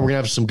thinking, man, we're going to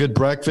have some good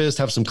breakfast,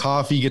 have some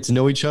coffee, get to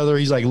know each other.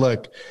 He's like,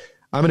 look,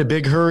 I'm in a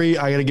big hurry.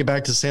 I got to get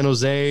back to San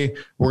Jose.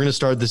 We're going to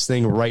start this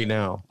thing right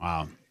now.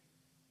 Wow.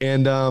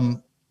 And,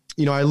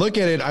 I look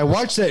at it. I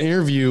watched that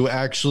interview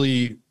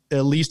actually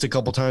at least a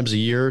couple times a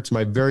year. It's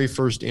my very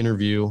first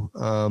interview.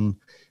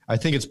 I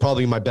think it's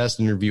probably my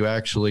best interview,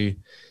 actually.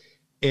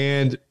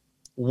 And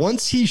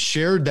once he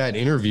shared that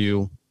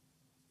interview,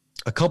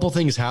 a couple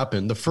things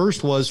happened. The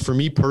first was, for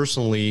me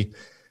personally,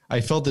 I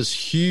felt this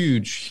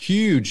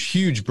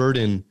huge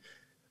burden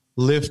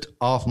lift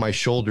off my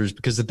shoulders,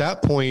 because at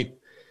that point,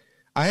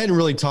 I hadn't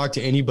really talked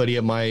to anybody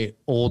at my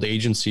old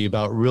agency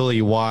about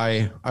really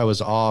why I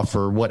was off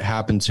or what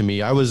happened to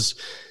me. I was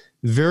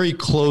very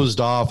closed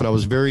off, and I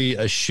was very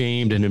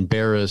ashamed and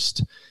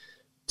embarrassed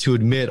to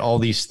admit all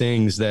these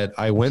things that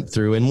I went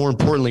through, and more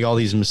importantly, all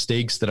these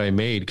mistakes that I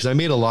made, because I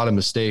made a lot of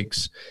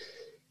mistakes.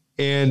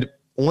 And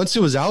once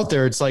it was out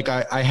there, it's like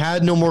I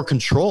had no more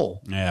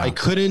control. Yeah. I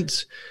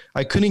couldn't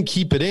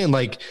keep it in.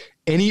 Like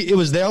it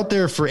was out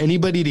there for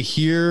anybody to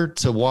hear,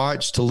 to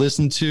watch, to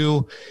listen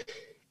to.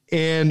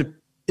 And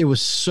it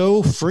was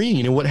so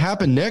freeing. And what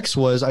happened next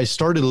was I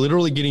started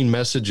literally getting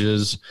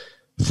messages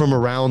from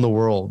around the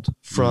world,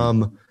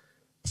 from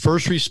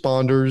first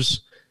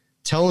responders,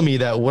 telling me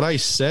that what I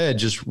said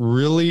just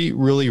really,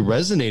 really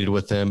resonated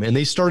with them. And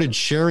they started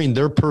sharing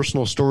their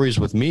personal stories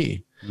with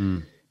me.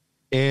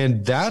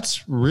 And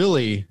that's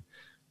really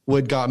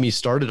what got me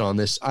started on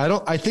this.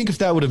 I think if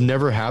that would have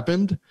never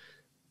happened,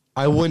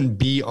 I wouldn't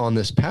be on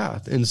this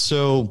path. And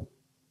so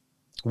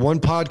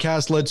one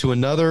podcast led to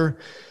another.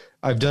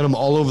 I've done them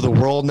all over the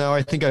world now.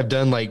 I think I've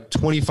done like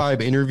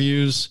 25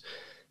 interviews.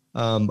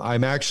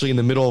 I'm actually in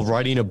the middle of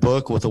writing a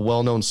book with a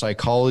well-known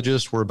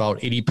psychologist. We're about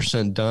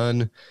 80%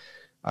 done.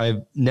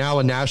 I'm now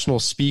a national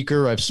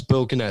speaker. I've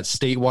spoken at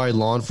statewide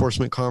law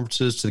enforcement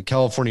conferences, to the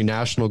California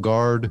National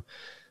Guard.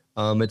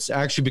 It's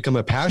actually become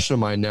a passion of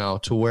mine now,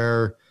 to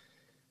where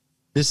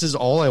this is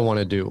all I want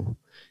to do.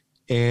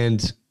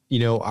 And, you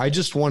know, I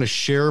just want to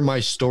share my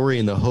story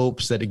in the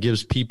hopes that it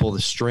gives people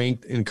the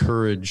strength and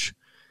courage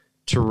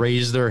to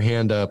raise their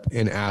hand up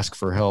and ask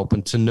for help,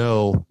 and to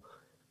know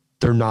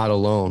they're not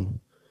alone.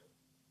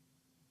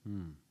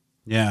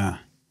 Yeah.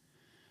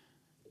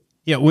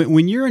 Yeah.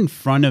 When you're in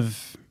front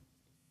of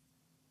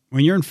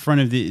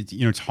the,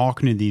 you know,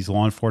 talking to these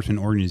law enforcement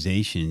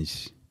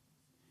organizations,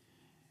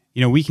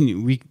 you know, we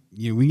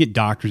get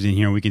doctors in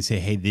here and we can say,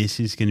 hey, this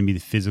is going to be the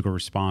physical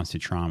response to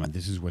trauma.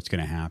 This is what's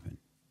going to happen.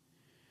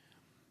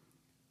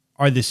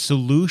 Are the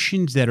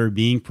solutions that are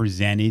being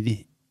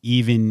presented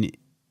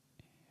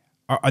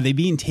are they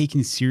being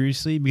taken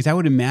seriously? Because I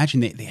would imagine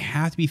that they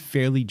have to be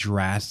fairly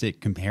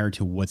drastic compared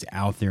to what's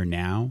out there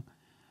now.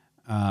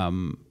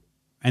 And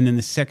then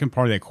the second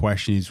part of that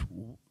question is,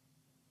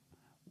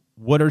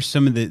 what are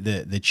some of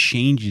the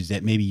changes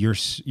that maybe you're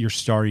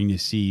starting to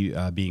see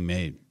being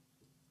made?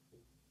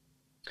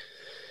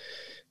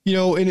 You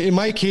know, in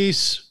my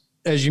case,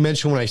 as you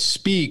mentioned, when I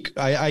speak,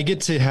 I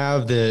get to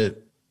have the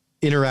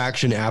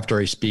interaction after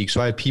I speak.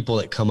 So I have people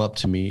that come up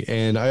to me.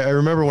 And I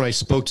remember when I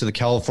spoke to the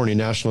California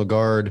National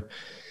Guard,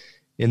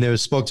 and there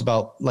was spoke to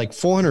about like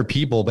 400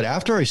 people. But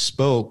after I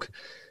spoke,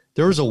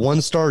 there was a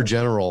 1-star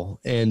general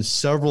and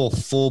several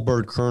full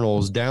bird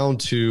colonels down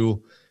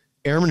to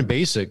airman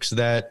basics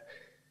that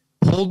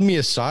pulled me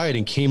aside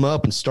and came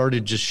up and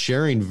started just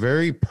sharing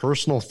very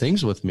personal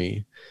things with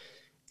me.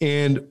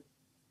 And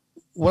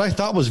what I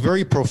thought was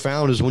very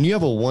profound is when you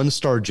have a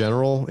 1-star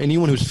general,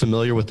 anyone who's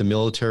familiar with the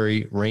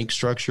military rank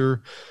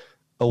structure,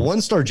 a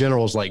 1-star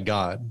general is like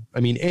God. I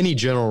mean, any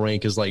general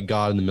rank is like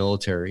God in the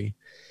military.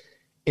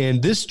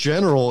 And this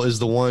general is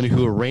the one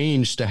who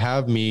arranged to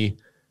have me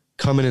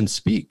come in and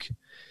speak.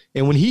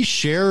 And when he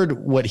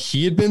shared what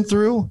he had been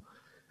through,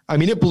 I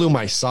mean, it blew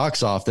my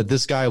socks off that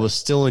this guy was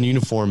still in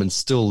uniform and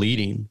still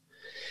leading.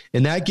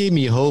 And that gave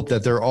me hope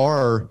that there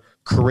are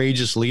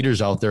courageous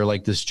leaders out there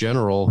like this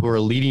general who are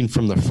leading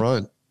from the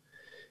front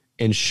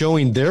and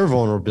showing their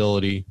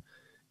vulnerability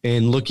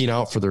and looking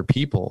out for their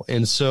people.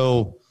 And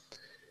so,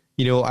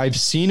 you know, I've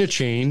seen a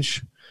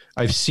change.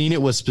 I've seen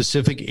it with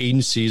specific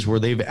agencies where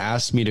they've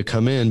asked me to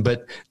come in,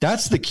 but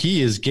that's the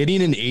key, is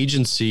getting an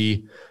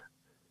agency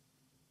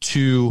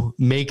to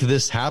make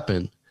this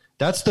happen.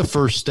 That's the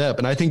first step.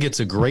 And I think it's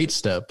a great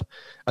step.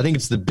 I think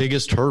it's the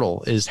biggest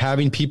hurdle, is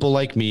having people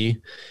like me,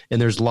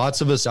 and there's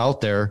lots of us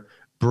out there,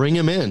 bring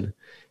them in,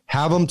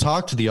 have them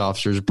talk to the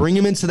officers, bring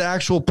them into the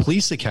actual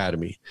police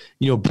academy,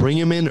 you know, bring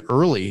them in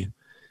early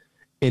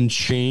and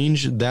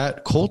change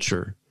that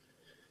culture.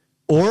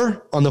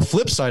 Or on the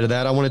flip side of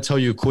that, I want to tell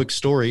you a quick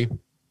story.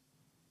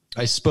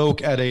 I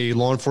spoke at a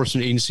law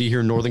enforcement agency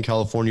here in Northern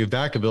California,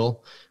 Vacaville.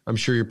 I'm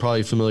sure you're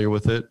probably familiar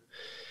with it.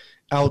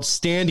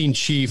 Outstanding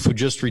chief who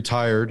just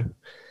retired.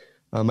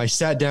 I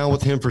sat down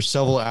with him for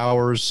several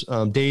hours,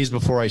 days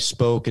before I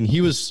spoke, and he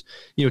was,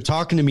 you know,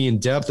 talking to me in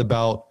depth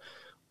about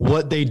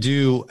what they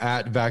do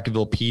at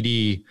Vacaville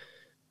PD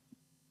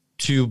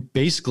to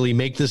basically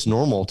make this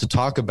normal, to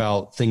talk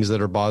about things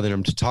that are bothering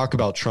him, to talk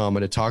about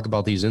trauma, to talk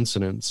about these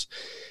incidents.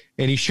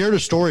 And he shared a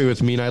story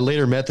with me, and I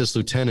later met this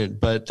lieutenant,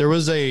 but there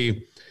was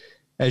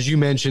as you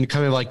mentioned,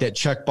 kind of like that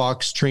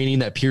checkbox training,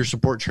 that peer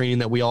support training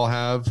that we all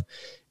have.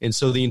 And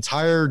so the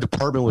entire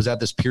department was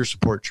at this peer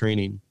support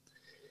training.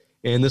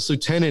 And this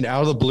lieutenant,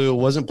 out of the blue, it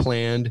wasn't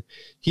planned,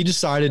 he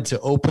decided to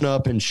open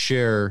up and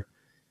share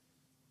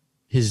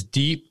his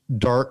deep,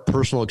 dark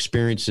personal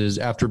experiences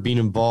after being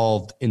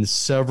involved in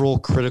several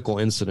critical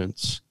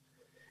incidents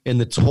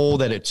and the toll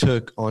that it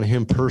took on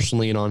him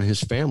personally and on his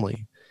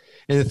family.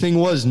 And the thing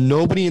was,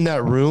 nobody in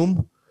that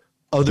room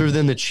other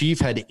than the chief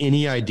had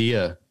any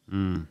idea,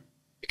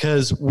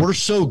 because we're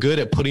so good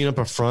at putting up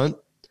a front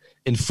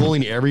and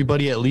fooling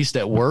everybody, at least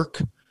at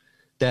work,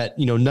 that,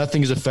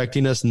 nothing's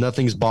affecting us,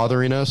 nothing's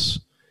bothering us.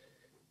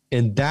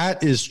 And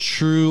that is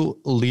true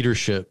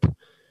leadership.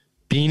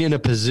 Being in a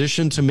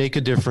position to make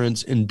a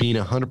difference and being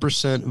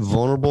 100%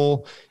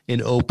 vulnerable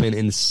and open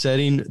and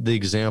setting the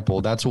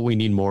example. That's what we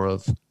need more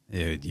of.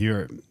 Dude,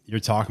 you're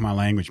talking my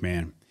language,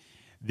 man.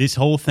 This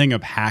whole thing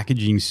of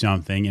packaging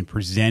something and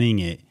presenting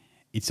it,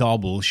 it's all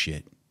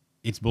bullshit.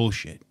 It's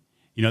bullshit.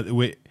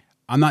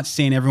 I'm not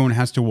saying everyone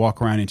has to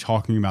walk around and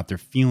talking about their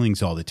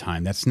feelings all the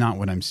time. That's not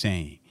what I'm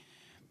saying.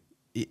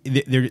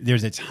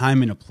 There's a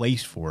time and a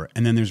place for it,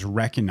 and then there's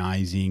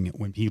recognizing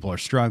when people are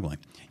struggling.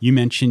 You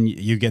mentioned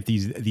you get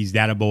these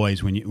data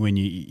boys when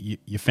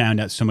you found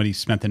out somebody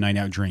spent the night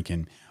out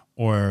drinking,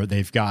 or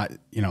they've got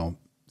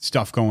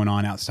stuff going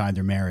on outside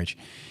their marriage.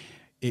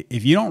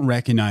 If you don't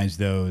recognize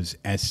those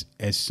as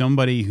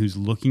somebody who's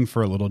looking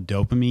for a little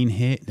dopamine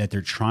hit, that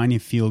they're trying to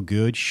feel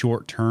good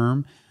short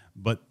term,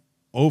 but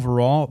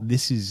overall,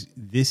 this is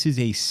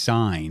a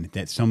sign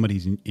that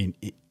somebody's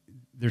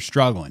they're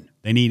struggling.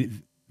 They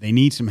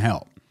need some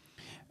help.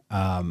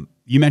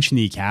 You mentioned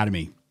the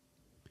academy.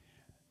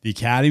 The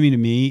academy to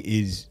me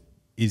is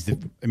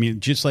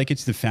just like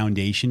it's the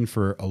foundation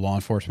for a law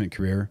enforcement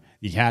career.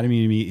 The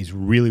academy to me is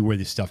really where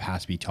this stuff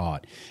has to be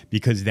taught,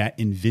 because that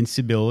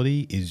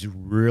invincibility is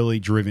really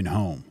driven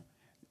home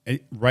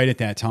right at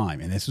that time.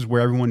 And this is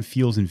where everyone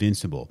feels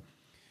invincible.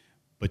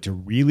 But to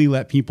really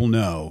let people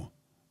know,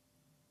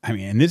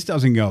 and this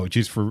doesn't go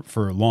just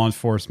for law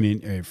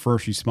enforcement,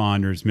 first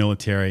responders,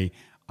 military.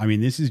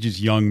 This is just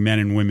young men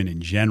and women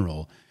in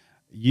general.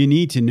 You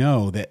need to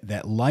know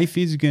that life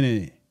is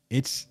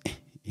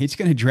it's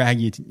going to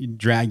drag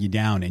you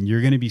down, and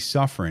you're going to be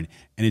suffering,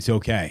 and it's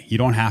okay. You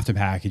don't have to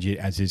package it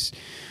as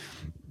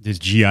this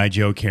G.I.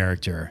 Joe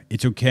character.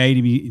 It's okay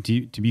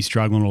to be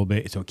struggling a little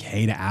bit. It's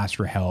okay to ask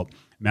for help.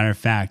 Matter of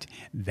fact,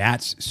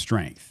 that's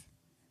strength.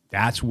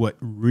 That's what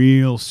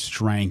real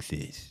strength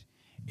is.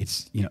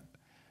 It's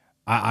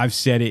I've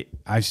said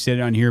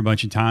it on here a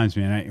bunch of times,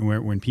 man.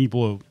 When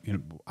people,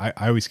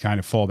 I always kind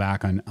of fall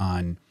back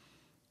on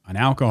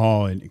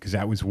alcohol, and because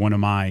that was one of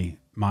my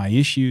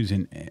issues,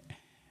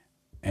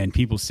 and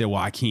people say,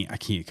 well, I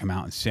can't come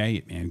out and say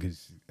it, man,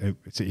 because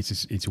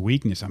it's a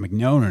weakness. I'm like,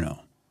 no.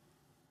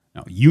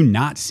 You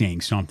not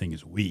saying something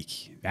is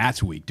weak.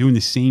 That's weak. Doing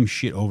the same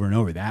shit over and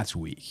over, that's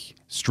weak.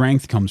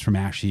 Strength comes from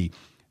actually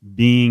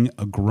being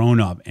a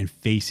grown-up and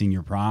facing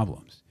your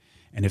problems.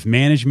 And if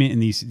management in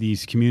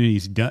these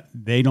communities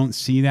they don't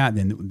see that,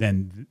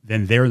 then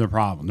they're the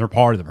problem. They're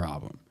part of the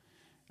problem.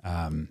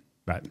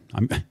 But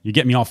you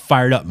get me all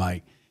fired up,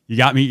 Mike. You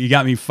got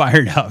me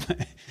fired up.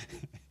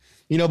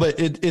 But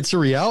it's a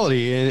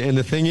reality, and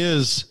the thing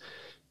is,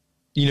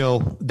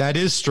 that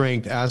is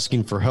strength,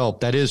 asking for help.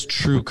 That is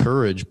true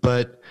courage.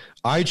 But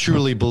I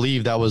truly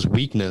believe that was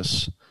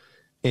weakness,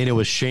 and it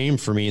was shame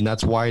for me, and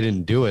that's why I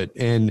didn't do it.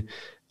 And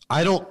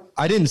I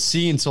didn't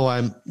see until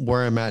I'm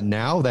where I'm at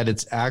now that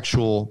it's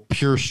actual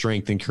pure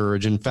strength and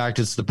courage. In fact,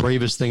 it's the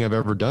bravest thing I've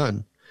ever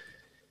done.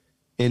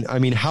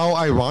 And how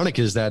ironic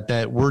is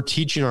that we're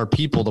teaching our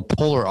people the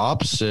polar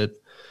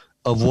opposite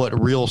of what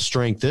real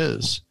strength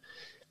is.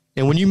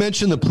 And when you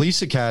mentioned the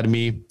police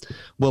academy,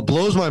 what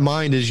blows my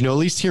mind is, at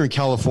least here in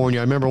California,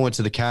 I remember I went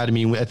to the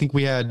academy. I think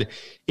we had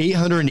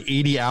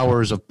 880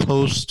 hours of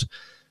post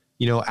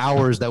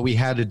hours that we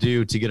had to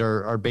do to get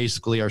our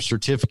basically our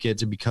certificate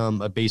to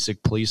become a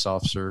basic police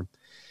officer.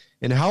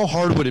 And how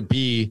hard would it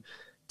be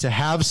to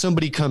have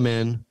somebody come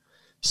in,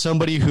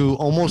 somebody who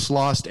almost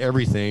lost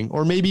everything,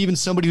 or maybe even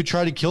somebody who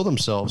tried to kill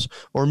themselves,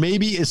 or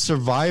maybe a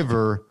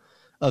survivor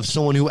of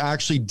someone who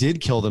actually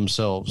did kill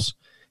themselves,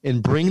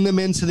 and bring them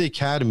into the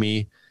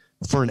academy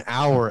for an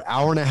hour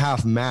and a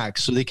half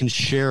max so they can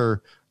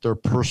share their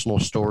personal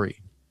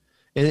story.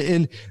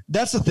 And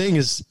that's the thing,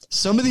 is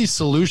some of these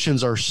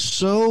solutions are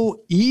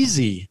so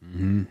easy,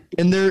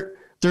 and they're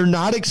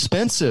not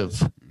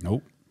expensive.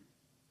 Nope.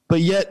 But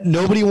yet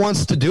nobody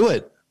wants to do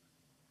it.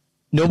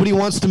 Nobody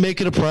wants to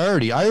make it a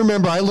priority. I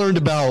remember I learned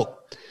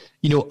about,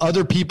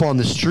 other people on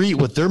the street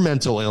with their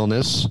mental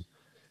illness,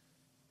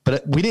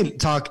 but we didn't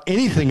talk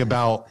anything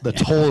about the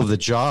toll of the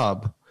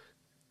job.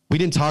 We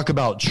didn't talk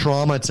about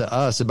trauma to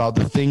us, about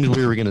the things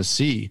we were going to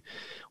see.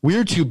 We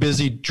were too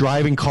busy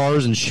driving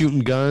cars and shooting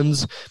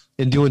guns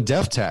and doing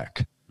death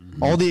tech,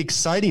 all the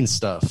exciting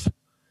stuff.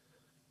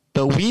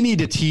 But we need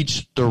to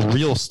teach the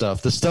real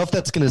stuff, the stuff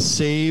that's going to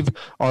save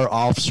our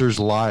officers'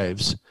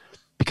 lives.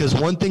 Because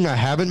one thing I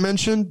haven't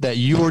mentioned that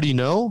you already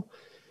know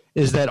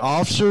is that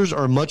officers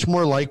are much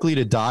more likely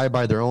to die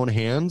by their own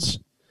hands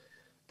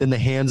than the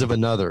hands of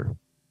another.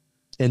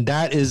 And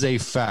that is a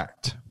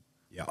fact.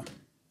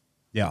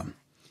 Yeah.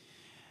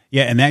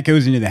 And that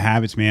goes into the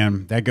habits,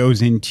 man. That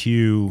goes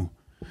into,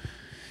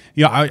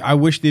 I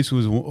wish this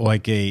was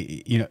like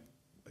you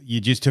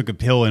just took a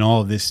pill and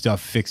all of this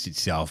stuff fixed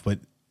itself. But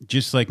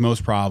just like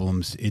most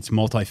problems, it's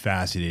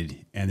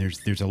multifaceted, and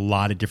there's a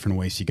lot of different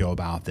ways to go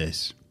about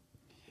this.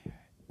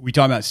 We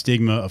talk about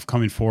stigma of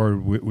coming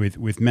forward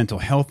with mental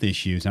health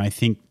issues, and I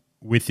think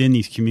within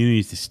these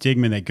communities, the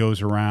stigma that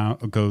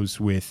goes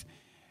with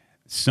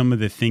some of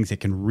the things that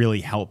can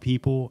really help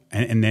people.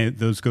 And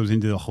those goes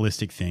into the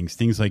holistic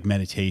things like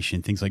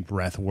meditation, things like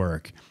breath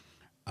work,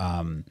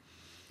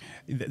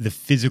 the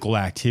physical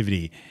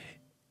activity,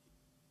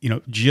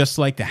 just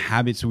like the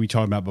habits that we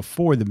talked about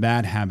before, the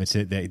bad habits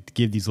that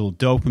give these little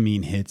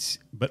dopamine hits,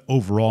 but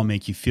overall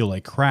make you feel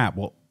like crap.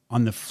 Well,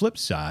 on the flip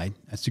side,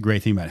 that's the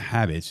great thing about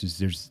habits is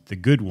there's the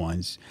good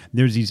ones.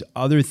 There's these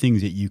other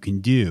things that you can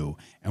do.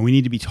 And we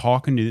need to be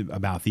talking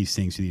about these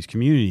things to these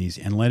communities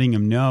and letting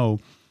them know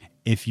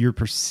if you're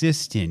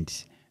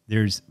persistent,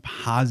 there's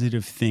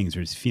positive things.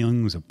 There's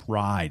feelings of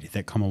pride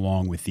that come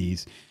along with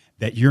these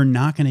that you're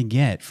not going to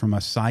get from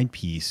a side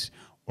piece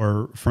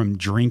or from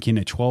drinking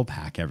a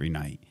 12-pack every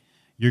night.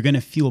 You're going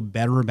to feel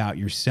better about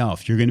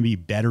yourself. You're going to be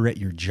better at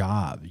your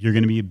job. You're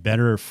going to be a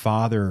better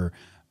father,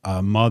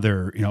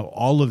 mother,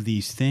 all of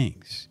these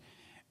things.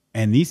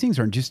 And these things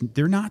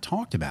they're not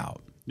talked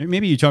about.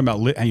 Maybe you talk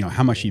about,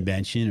 how much you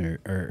benching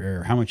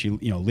or how much you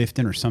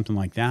lifting or something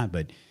like that.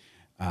 But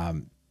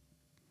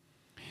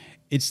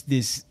it's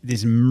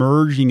this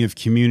merging of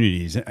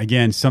communities.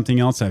 Again, something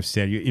else I've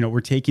said,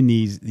 we're taking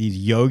these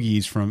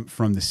yogis from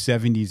the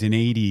 70s and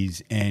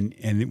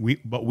 80s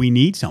but we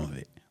need some of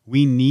it.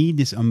 We need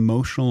this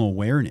emotional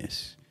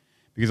awareness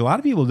because a lot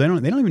of people, they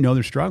don't even know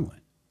they're struggling.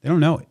 They don't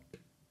know it.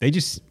 They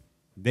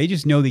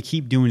just know they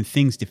keep doing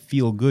things to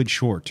feel good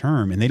short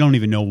term, and they don't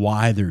even know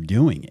why they're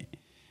doing it.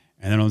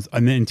 And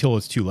then until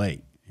it's too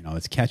late,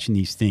 it's catching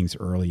these things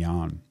early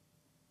on.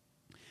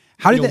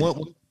 How did that?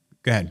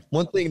 Go ahead.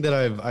 One thing that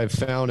I've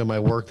found in my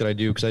work that I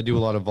do, because I do a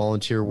lot of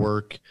volunteer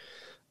work.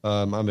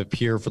 I'm a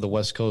peer for the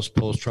West Coast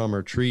Post-Trauma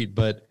Retreat,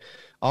 but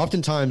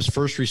oftentimes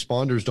first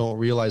responders don't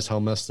realize how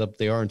messed up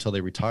they are until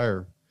they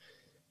retire.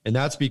 And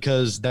that's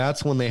because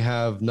that's when they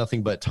have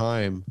nothing but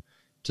time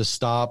to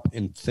stop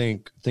and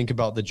think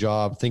about the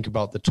job, think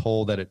about the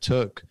toll that it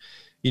took.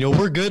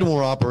 We're good when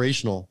we're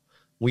operational.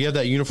 We have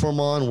that uniform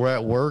on, we're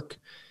at work.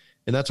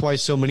 And that's why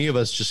so many of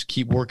us just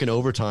keep working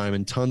overtime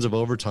and tons of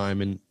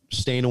overtime and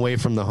staying away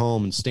from the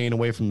home and staying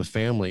away from the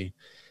family.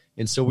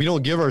 And so we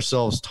don't give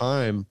ourselves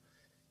time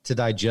to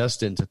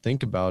digest it and to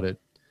think about it.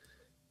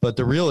 But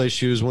the real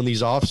issue is when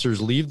these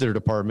officers leave their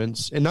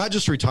departments, and not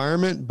just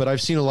retirement, but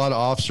I've seen a lot of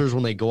officers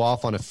when they go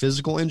off on a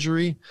physical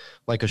injury,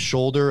 like a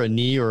shoulder, a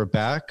knee, or a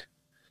back,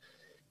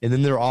 and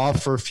then they're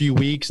off for a few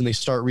weeks and they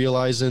start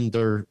realizing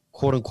their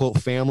quote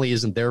unquote family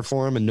isn't there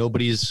for them and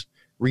nobody's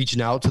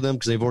reaching out to them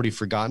because they've already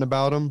forgotten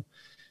about them.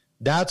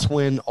 That's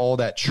when all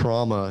that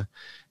trauma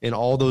and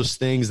all those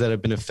things that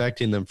have been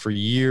affecting them for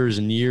years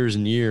and years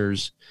and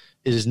years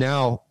is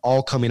now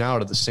all coming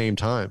out at the same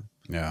time.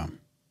 Yeah.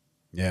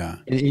 Yeah.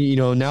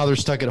 And, now they're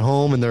stuck at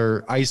home and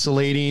they're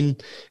isolating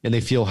and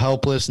they feel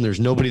helpless and there's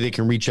nobody they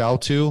can reach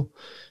out to.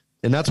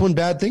 And that's when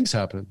bad things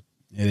happen.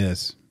 It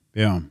is.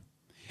 Yeah.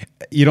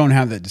 You don't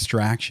have that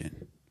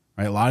distraction,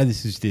 right? A lot of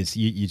this is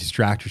you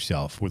distract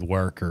yourself with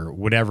work or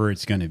whatever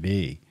it's going to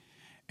be.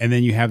 And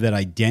then you have that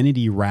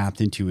identity wrapped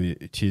into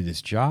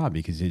this job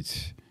because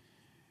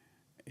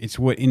it's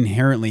what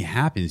inherently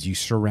happens. You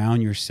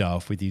surround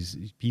yourself with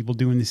these people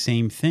doing the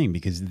same thing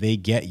because they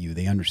get you,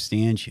 they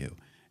understand you.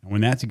 And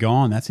when that's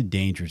gone, that's a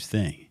dangerous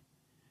thing.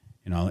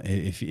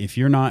 If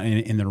you're not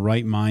in the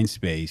right mind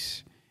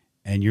space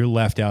and you're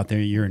left out there,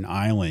 you're an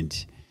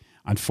island.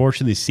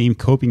 Unfortunately, the same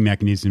coping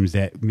mechanisms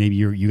that maybe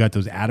you got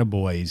those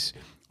attaboys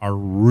are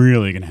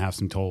really going to have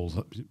some tolls,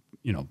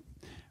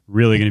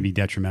 really going to be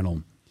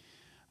detrimental.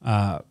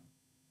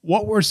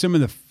 What were some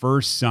of the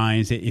first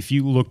signs that if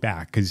you look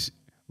back, because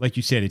like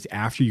you said, it's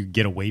after you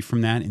get away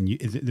from that.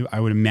 And I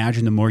would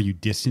imagine the more you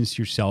distance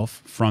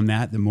yourself from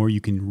that, the more you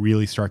can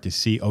really start to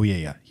see, oh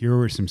yeah, here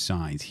were some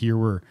signs. Here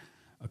were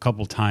a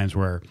couple times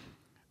where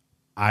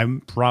I'm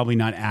probably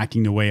not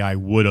acting the way I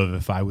would have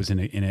if I was in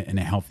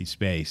a healthy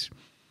space.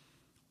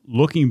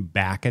 Looking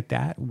back at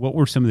that, what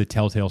were some of the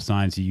telltale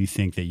signs that you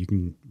think that you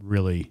can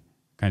really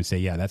kind of say,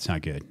 yeah, that's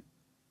not good?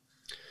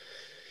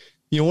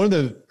 One of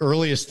the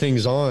earliest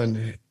things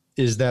on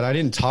is that I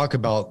didn't talk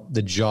about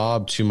the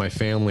job to my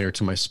family or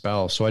to my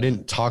spouse. So I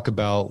didn't talk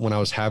about when I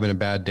was having a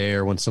bad day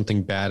or when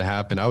something bad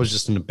happened. I was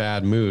just in a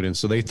bad mood. And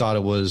so they thought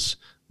it was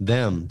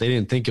them. They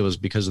didn't think it was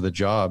because of the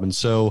job. And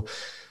so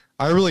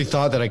I really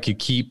thought that I could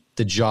keep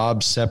the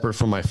job separate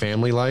from my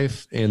family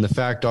life. And the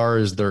fact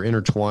is they're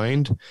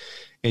intertwined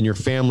and your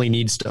family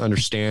needs to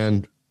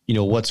understand,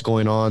 what's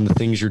going on, the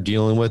things you're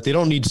dealing with. They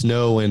don't need to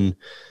know in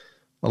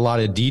a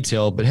lot of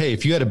detail, but hey,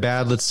 if you had a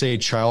bad, let's say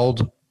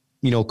child,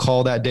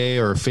 call that day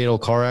or a fatal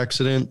car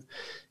accident,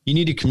 you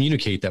need to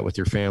communicate that with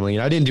your family.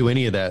 And I didn't do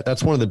any of that.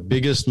 That's one of the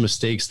biggest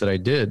mistakes that I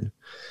did.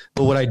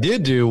 But what I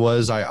did do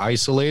was I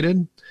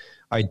isolated,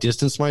 I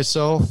distanced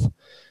myself.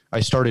 I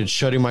started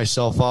shutting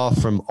myself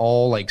off from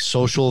all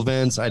social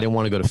events. I didn't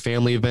want to go to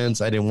family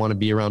events. I didn't want to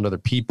be around other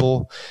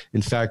people.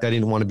 In fact, I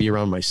didn't want to be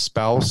around my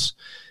spouse.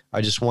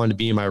 I just wanted to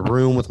be in my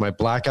room with my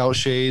blackout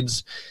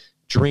shades,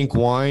 drink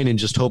wine, and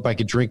just hope I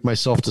could drink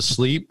myself to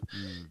sleep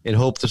and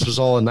hope this was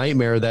all a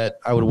nightmare that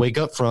I would wake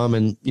up from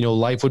and,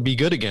 life would be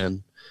good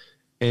again.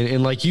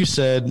 And like you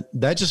said,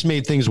 that just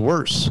made things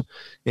worse.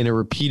 And it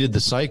repeated the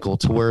cycle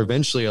to where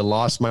eventually I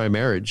lost my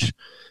marriage.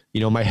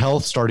 My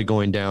health started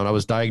going down. I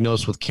was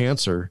diagnosed with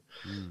cancer.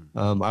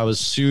 I was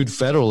sued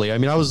federally. I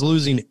mean, I was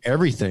losing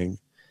everything.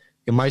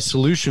 And my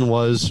solution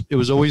it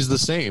was always the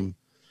same.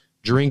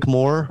 Drink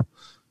more,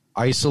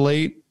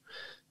 isolate,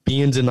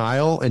 be in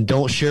denial, and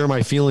don't share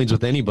my feelings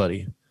with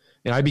anybody.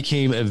 And I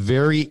became a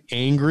very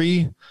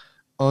angry,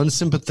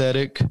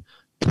 unsympathetic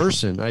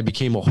person. I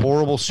became a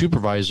horrible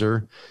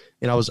supervisor,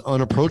 and I was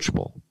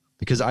unapproachable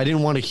because I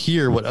didn't want to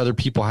hear what other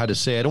people had to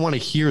say. I don't want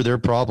to hear their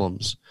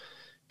problems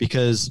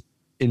because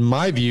in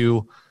my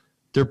view,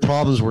 their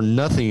problems were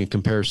nothing in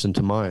comparison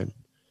to mine.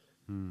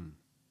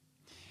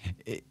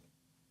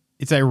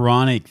 It's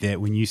ironic that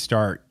when you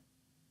start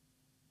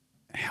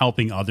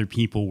helping other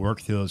people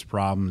work through those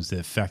problems, the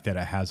effect that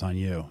it has on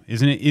you.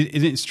 Isn't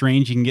it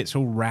strange you can get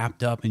so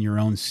wrapped up in your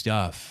own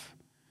stuff?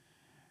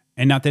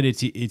 And not that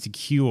it's a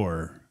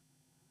cure.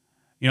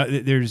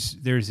 There's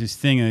this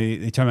thing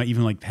they talk about,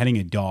 even like petting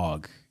a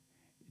dog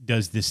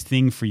does this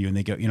thing for you, and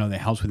they go, that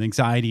helps with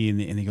anxiety, and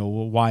they go,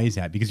 well, why is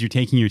that? Because you're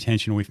taking your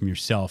attention away from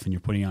yourself and you're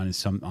putting it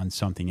on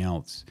something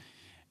else.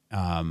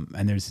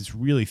 And there's this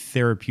really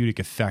therapeutic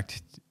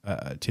effect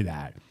to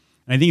that.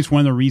 And I think it's one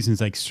of the reasons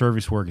like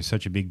service work is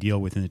such a big deal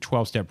within the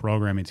 12-step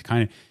program. It's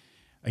kind of,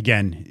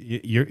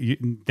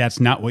 again, that's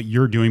not what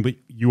you're doing, but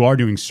you are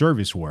doing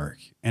service work.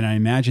 And I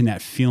imagine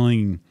that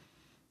feeling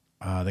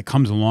that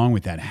comes along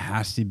with that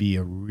has to be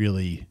a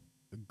really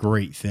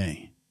great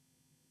thing.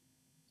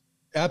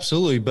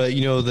 Absolutely. But,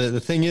 the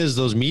thing is,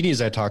 those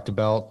meetings I talked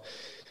about,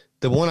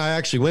 the one I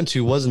actually went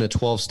to wasn't a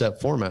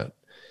 12-step format.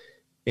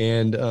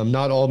 And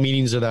not all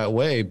meetings are that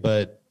way,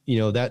 but,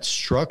 that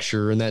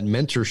structure and that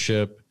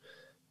mentorship,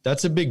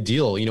 that's a big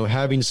deal.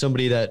 Having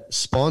somebody that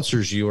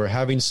sponsors you or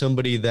having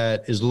somebody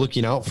that is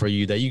looking out for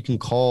you that you can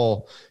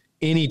call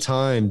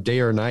anytime, day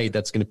or night,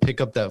 that's going to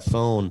pick up that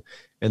phone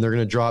and they're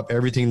going to drop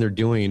everything they're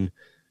doing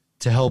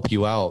to help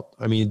you out.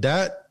 I mean,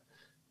 that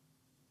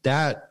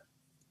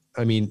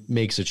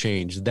makes a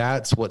change.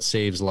 That's what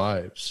saves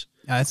lives.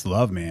 That's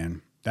love,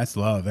 man. That's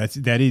love.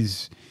 That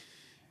is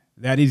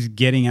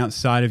getting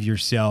outside of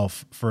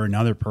yourself for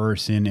another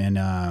person.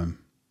 And,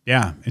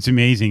 yeah, it's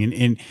amazing.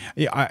 And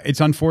it's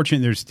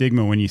unfortunate there's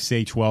stigma when you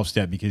say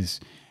 12-step, because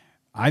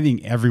I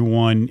think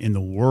everyone in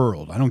the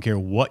world, I don't care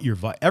what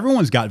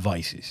everyone's got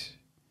vices.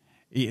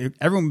 But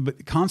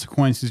the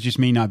consequences just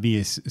may not be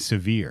as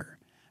severe.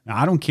 Now,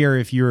 I don't care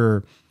if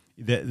you're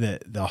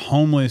the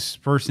homeless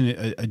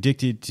person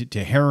addicted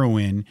to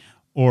heroin,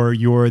 or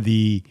you're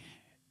the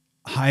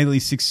highly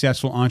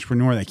successful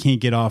entrepreneur that can't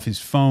get off his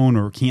phone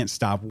or can't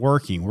stop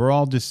working.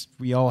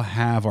 We all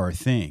have our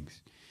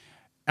things.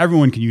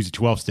 Everyone can use a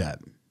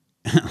 12-step.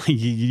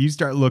 You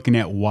start looking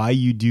at why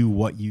you do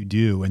what you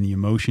do and the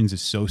emotions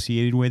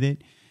associated with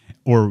it,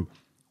 or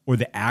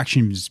the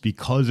actions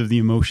because of the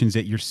emotions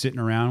that you're sitting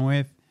around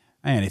with.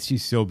 Man, it's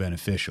just so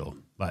beneficial.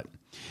 But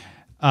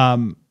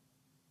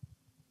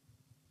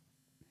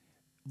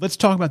let's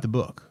talk about the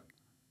book.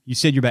 You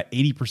said you're about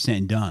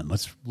 80% done.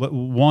 Let's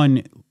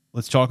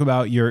talk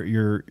about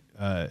your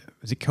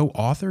is it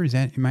co-author? Is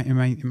that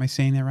am I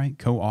saying that right?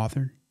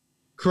 Co-author?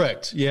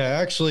 Correct. Yeah,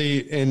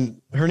 actually, and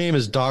her name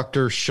is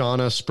Dr.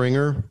 Shauna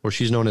Springer, or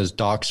she's known as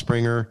Doc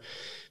Springer.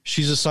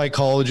 She's a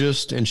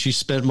psychologist, and she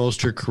spent most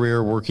of her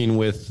career working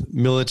with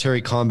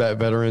military combat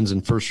veterans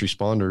and first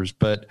responders.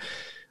 But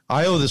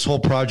I owe this whole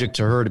project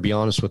to her, to be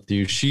honest with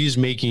you. She's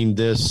making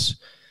this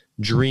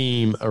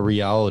dream a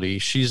reality.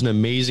 She's an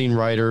amazing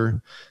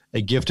writer,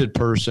 a gifted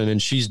person, and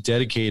she's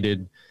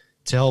dedicated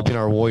to helping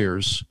our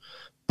warriors,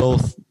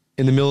 both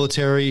in the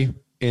military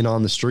and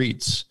on the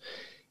streets.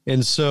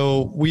 And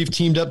so we've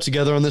teamed up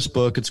together on this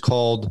book. It's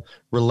called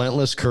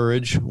Relentless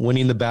Courage,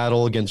 Winning the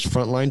Battle Against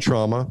Frontline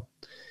Trauma.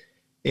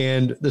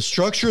 And the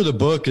structure of the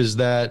book is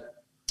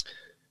that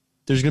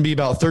there's going to be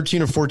about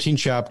 13 or 14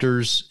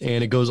 chapters,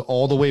 and it goes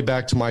all the way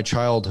back to my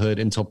childhood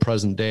until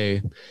present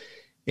day.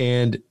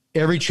 And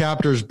every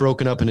chapter is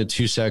broken up into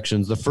two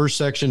sections. The first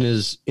section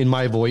is in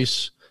my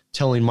voice,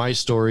 telling my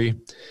story.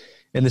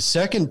 And the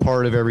second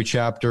part of every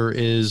chapter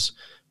is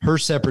her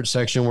separate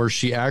section where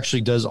she actually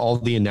does all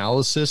the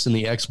analysis and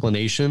the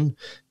explanation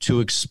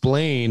to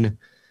explain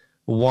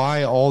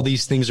why all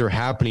these things are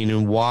happening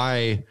and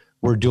why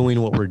we're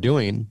doing what we're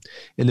doing.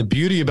 And the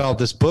beauty about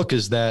this book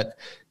is that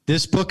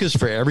this book is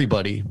for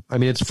everybody. I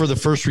mean, it's for the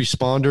first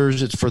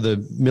responders, it's for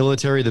the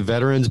military, the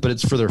veterans, but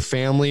it's for their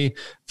family,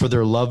 for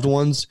their loved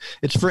ones.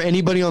 It's for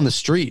anybody on the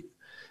street,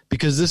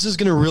 because this is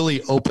going to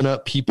really open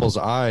up people's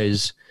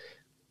eyes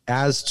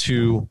as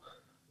to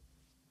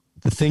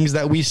the things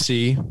that we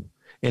see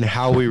and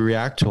how we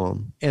react to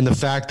them, and the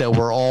fact that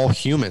we're all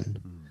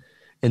human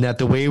and that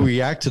the way we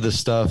react to this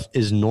stuff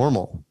is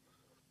normal.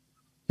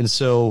 And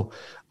so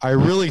I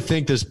really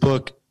think this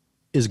book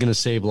is going to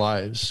save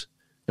lives,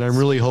 and I'm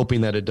really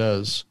hoping that it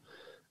does.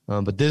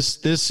 But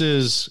this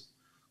is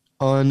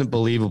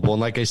unbelievable. And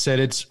like I said,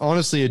 it's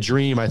honestly a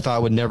dream I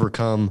thought would never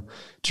come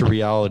to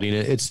reality. And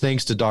it's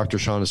thanks to Dr.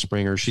 Shauna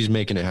Springer. She's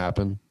making it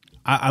happen.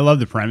 I love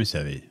the premise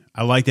of it.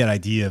 I like that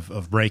idea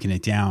of breaking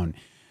it down.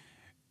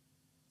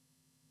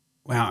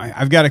 Wow,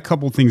 I've got a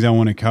couple things I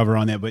want to cover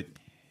on that, but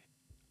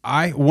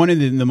one of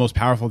the most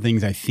powerful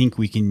things I think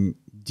we can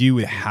do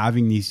with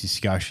having these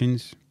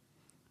discussions,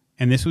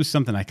 and this was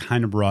something I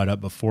kind of brought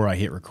up before I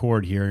hit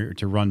record here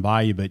to run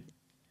by you, but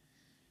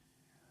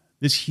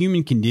this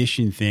human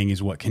condition thing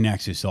is what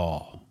connects us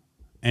all.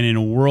 And in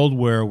a world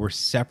where we're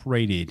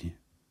separated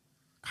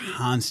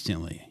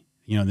constantly,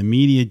 the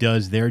media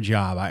does their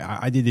job.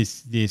 I did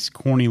this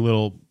corny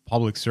little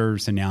public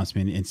service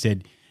announcement and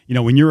said,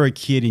 when you were a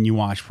kid and you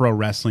watched pro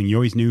wrestling, you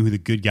always knew who the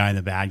good guy and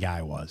the bad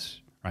guy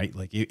was, right?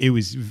 Like it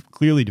was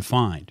clearly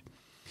defined.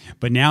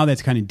 But now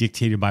that's kind of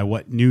dictated by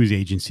what news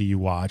agency you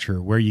watch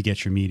or where you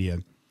get your media.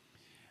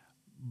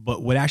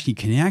 But what actually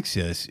connects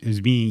us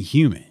is being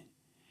human.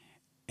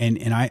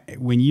 And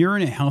when you're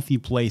in a healthy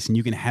place and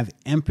you can have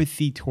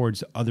empathy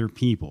towards other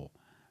people,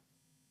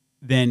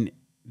 then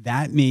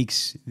that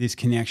makes this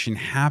connection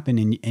happen,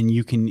 and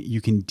you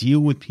can deal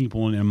with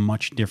people in a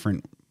much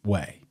different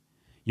way.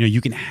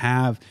 You can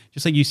have,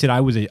 just like you said,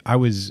 I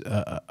was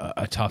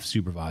a tough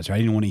supervisor. I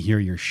didn't want to hear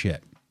your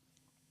shit.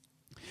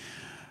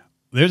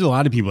 There's a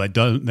lot of people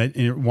that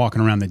are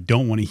walking around that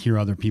don't want to hear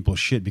other people's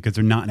shit because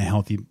they're not in a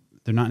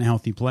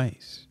healthy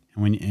place.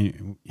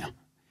 And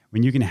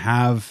when you can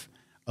have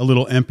a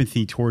little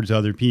empathy towards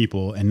other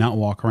people and not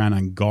walk around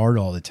on guard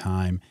all the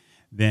time,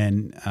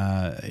 then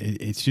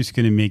it's just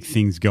going to make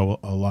things go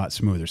a lot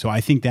smoother. So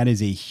I think that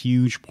is a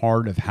huge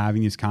part of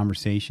having these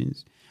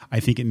conversations. I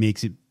think it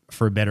makes it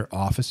for a better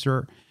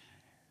officer.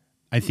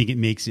 I think it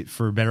makes it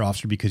for a better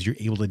officer because you're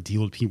able to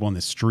deal with people on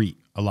the street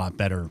a lot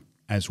better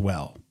as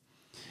well.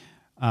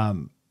 I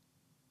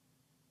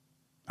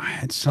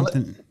had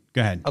something.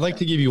 Go ahead. I'd like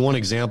to give you one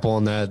example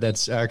on that.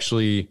 That's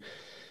actually,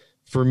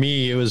 for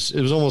me, it was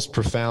almost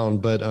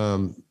profound. But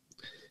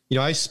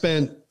I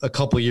spent a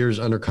couple of years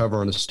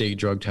undercover on a state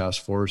drug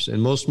task force,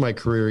 and most of my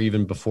career,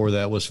 even before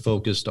that, was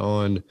focused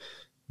on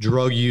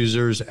drug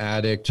users,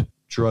 addict,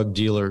 drug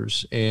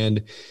dealers.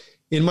 And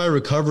in my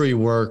recovery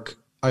work,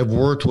 I've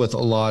worked with a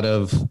lot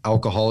of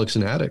alcoholics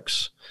and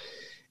addicts,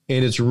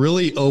 and it's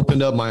really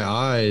opened up my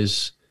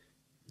eyes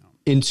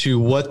into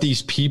what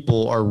these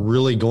people are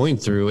really going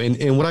through.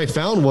 And what I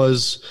found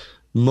was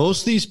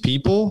most of these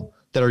people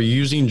that are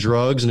using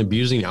drugs and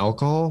abusing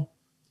alcohol,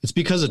 it's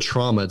because of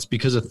trauma. It's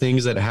because of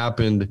things that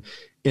happened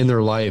in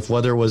their life,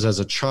 whether it was as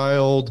a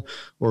child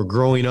or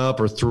growing up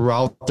or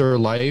throughout their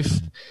life.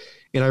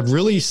 And I've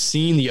really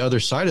seen the other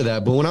side of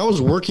that. But when I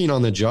was working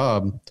on the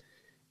job,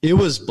 it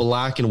was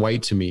black and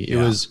white to me. It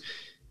was,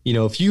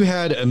 if you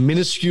had a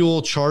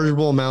minuscule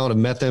chargeable amount of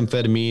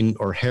methamphetamine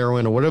or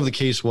heroin or whatever the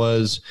case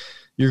was,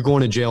 you're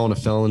going to jail on a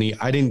felony.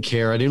 I didn't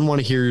care. I didn't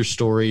want to hear your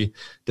story.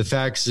 The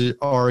facts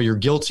are you're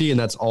guilty, and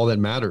that's all that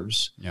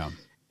matters. Yeah.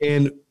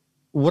 And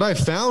what I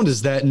found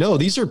is that, no,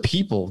 these are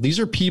people. These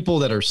are people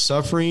that are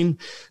suffering.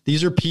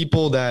 These are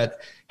people that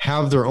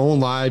have their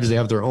own lives. They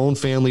have their own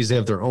families. They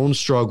have their own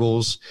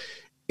struggles.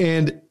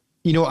 And,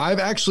 I've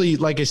actually,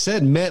 like I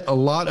said, met a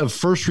lot of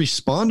first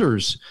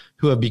responders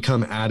who have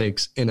become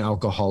addicts and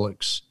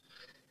alcoholics.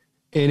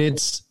 And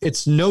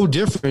it's no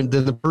different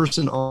than the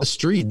person on the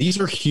street. These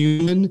are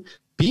human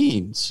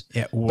beings.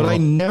 Yeah, but I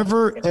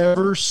never,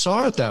 ever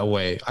saw it that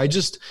way. I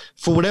just,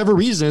 for whatever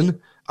reason,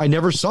 I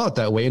never saw it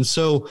that way. And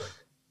so,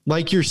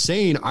 like you're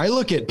saying, I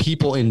look at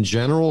people in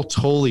general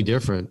totally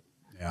different.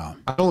 Yeah.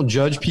 I don't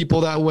judge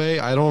people that way.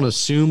 I don't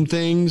assume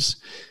things.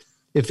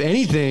 If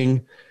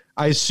anything,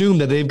 I assume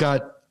that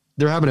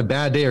they're having a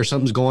bad day or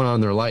something's going on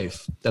in their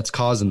life that's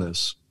causing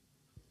this.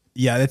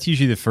 Yeah, that's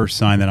usually the first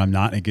sign that I'm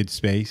not in a good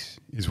space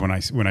is when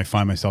I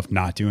find myself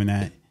not doing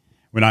that.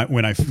 When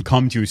I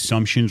come to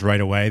assumptions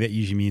right away, that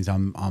usually means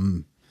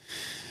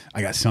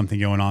I got something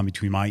going on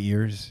between my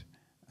ears.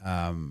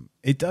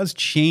 It does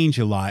change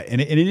a lot, and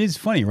it is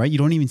funny, right? You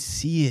don't even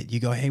see it. You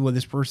go, hey, well,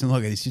 this person,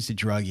 look, it's just a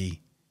druggie.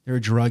 They're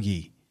a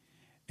druggie,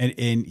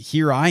 and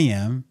here I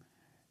am,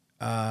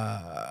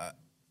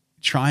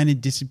 trying to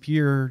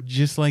disappear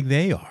just like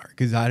they are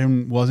because I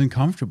wasn't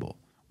comfortable.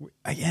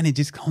 Again, it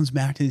just comes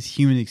back to this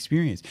human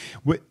experience.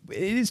 It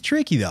is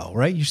tricky though,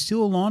 right? You're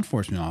still a law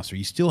enforcement officer.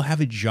 You still have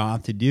a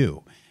job to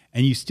do,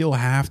 and you still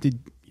have to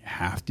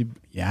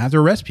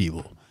arrest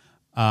people.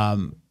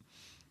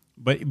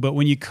 But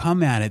when you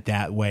come at it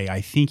that way,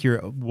 I think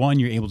you're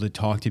able to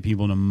talk to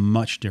people in a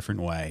much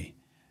different way.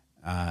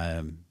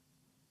 Yeah,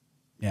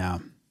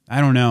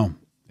 I don't know.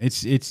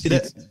 It's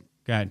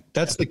go ahead.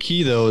 That's the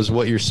key though, is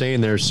what you're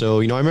saying there. So,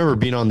 I remember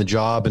being on the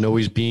job and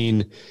always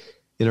being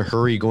in a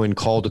hurry, going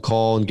call to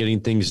call and getting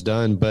things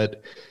done.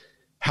 But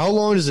how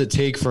long does it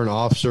take for an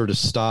officer to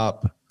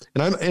stop?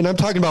 And I'm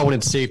talking about when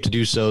it's safe to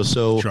do so.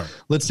 So sure.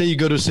 Let's say you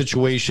go to a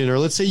situation, or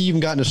let's say you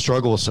even got in a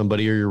struggle with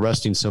somebody or you're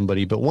arresting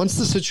somebody. But once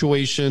the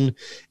situation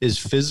is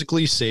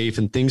physically safe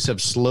and things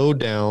have slowed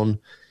down,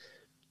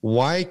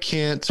 why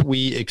can't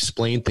we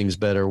explain things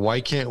better?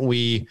 Why can't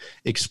we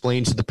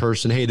explain to the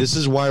person, hey, this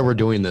is why we're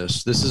doing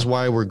this. This is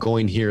why we're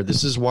going here.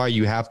 This is why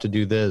you have to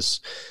do this.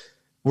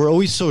 We're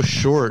always so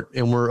short,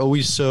 and we're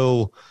always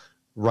so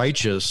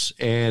righteous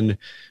and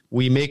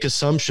we make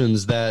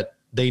assumptions that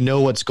they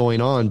know what's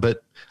going on.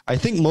 But I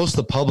think most of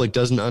the public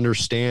doesn't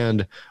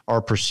understand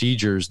our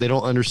procedures. They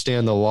don't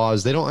understand the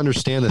laws. They don't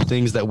understand the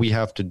things that we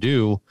have to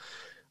do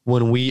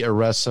when we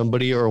arrest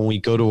somebody or when we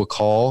go to a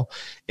call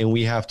and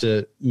we have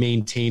to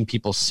maintain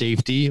people's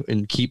safety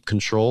and keep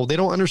control. They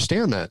don't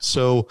understand that.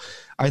 So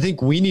I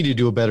think we need to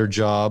do a better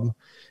job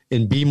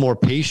and be more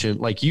patient,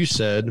 like you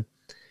said,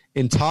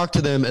 and talk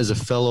to them as a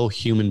fellow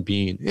human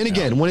being. And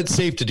again, when it's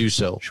safe to do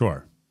so.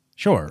 Sure.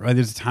 Right.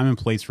 There's a time and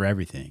place for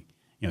everything.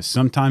 You know,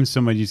 sometimes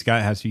somebody just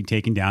has to be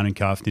taken down and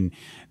cuffed, and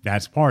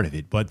that's part of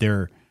it. But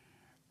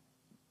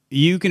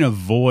you can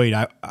avoid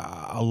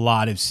a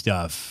lot of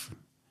stuff,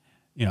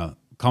 you know,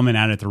 coming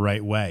at it the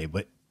right way.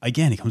 But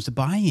again, it comes to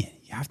buy-in.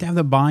 You have to have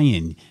the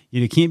buy-in.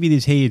 It can't be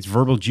this, hey, it's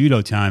verbal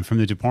judo time from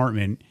the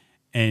department,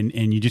 and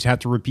you just have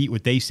to repeat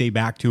what they say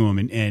back to them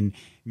and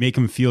make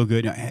them feel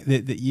good.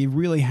 You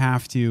really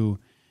have to.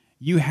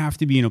 You have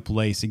to be in a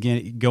place,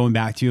 again, going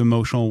back to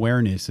emotional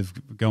awareness of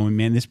going,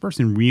 man, this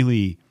person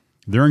really,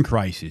 they're in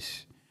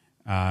crisis.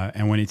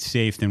 And when it's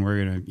safe, then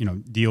we're going to,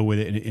 deal with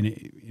it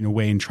in a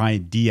way and try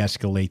and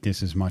de-escalate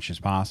this as much as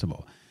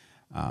possible.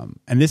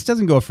 And this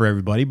doesn't go for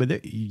everybody,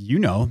 but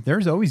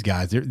there's always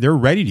guys, they're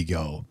ready to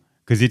go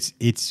because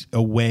it's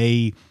a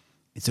way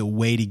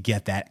to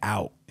get that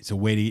out. It's a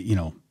way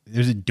to,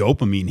 there's a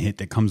dopamine hit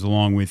that comes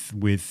along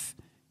with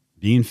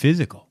being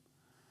physical.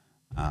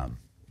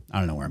 I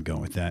don't know where I'm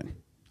going with that.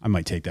 I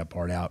might take that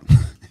part out.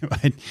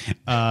 But,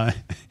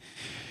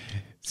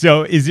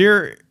 so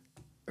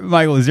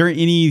Michael, is there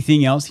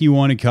anything else you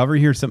want to cover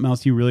here? Something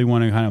else you really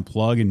want to kind of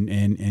plug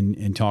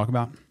and talk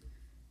about?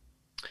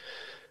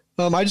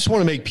 I just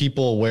want to make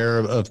people aware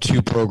of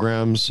two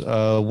programs.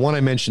 One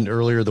I mentioned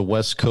earlier, the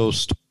West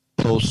Coast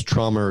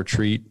Post-Trauma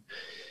Retreat.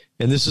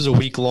 And this is a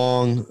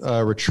week-long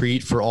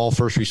retreat for all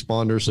first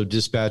responders, so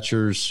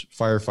dispatchers,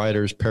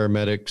 firefighters,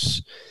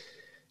 paramedics.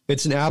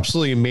 It's an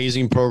absolutely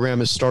amazing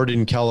program. It started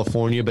in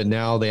California, but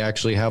now they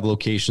actually have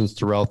locations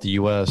throughout the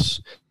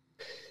U.S.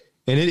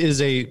 And it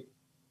is a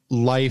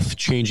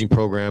life-changing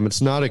program.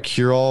 It's not a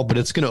cure-all, but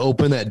it's going to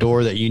open that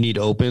door that you need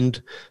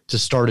opened to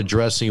start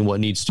addressing what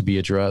needs to be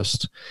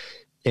addressed.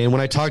 And when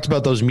I talked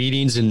about those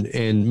meetings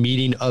and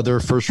meeting other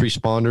first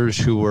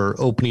responders who were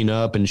opening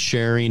up and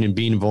sharing and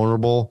being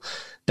vulnerable,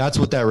 that's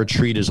what that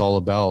retreat is all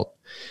about.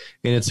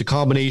 And it's a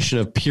combination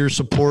of peer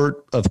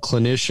support, of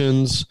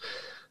clinicians,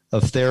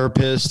 of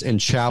therapists and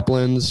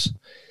chaplains.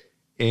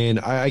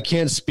 And I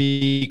can't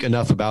speak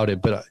enough about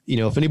it, but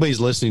if anybody's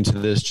listening to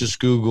this, just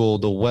Google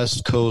the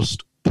West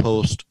Coast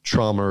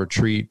Post-Trauma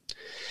Retreat.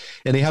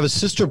 And they have a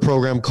sister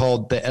program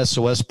called the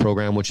SOS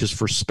program, which is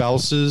for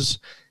spouses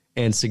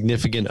and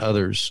significant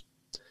others.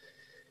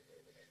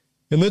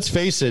 And let's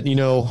face it,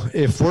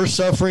 if we're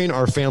suffering,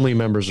 our family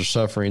members are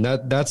suffering.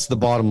 That's the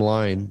bottom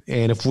line.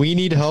 And if we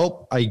need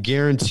help, I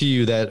guarantee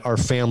you that our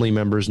family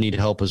members need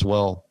help as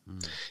well.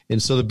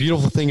 And so the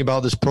beautiful thing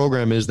about this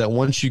program is that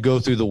once you go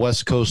through the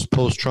West Coast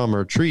Post-Trauma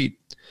Retreat,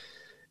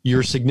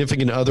 your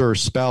significant other or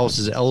spouse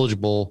is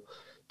eligible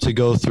to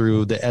go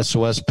through the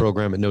SOS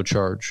program at no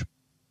charge.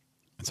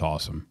 That's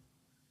awesome.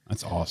 I'm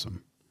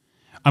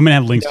going to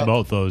have links to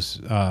both those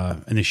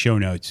in the show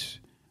notes.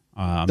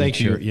 Thank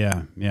you.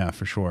 Yeah,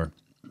 for sure.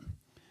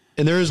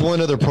 And there is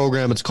one other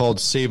program. It's called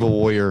Save a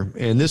Warrior.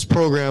 And this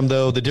program,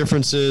 though, the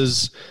difference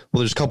is,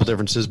 there's a couple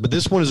differences, but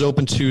this one is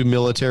open to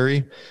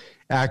military,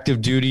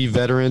 active duty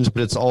veterans,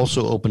 but it's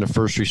also open to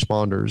first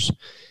responders.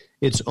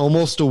 It's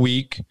almost a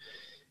week.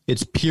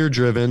 It's peer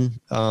driven.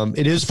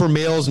 It is for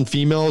males and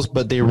females,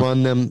 but they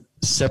run them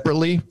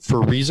separately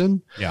for a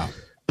reason. Yeah.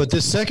 But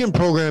this second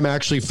program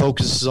actually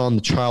focuses on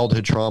the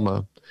childhood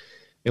trauma.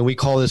 And we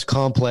call this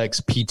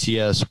complex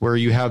PTS, where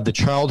you have the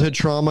childhood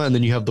trauma and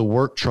then you have the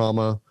work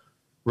trauma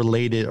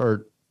related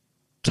or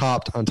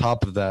topped on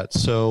top of that.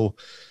 So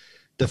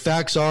the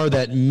facts are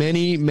that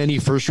many, many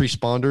first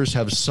responders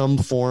have some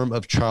form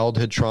of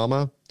childhood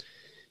trauma.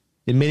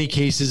 In many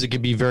cases, it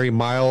could be very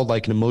mild,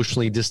 like an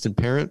emotionally distant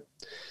parent,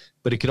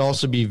 but it could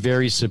also be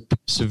very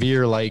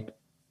severe, like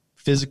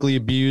physically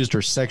abused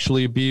or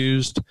sexually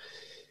abused.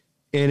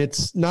 And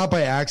it's not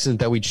by accident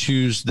that we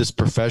choose this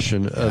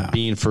profession of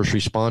being first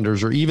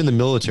responders or even the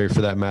military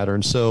for that matter.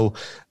 And so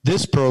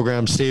this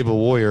program, Save a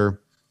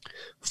Warrior,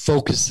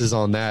 focuses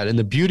on that. And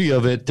the beauty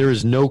of it, there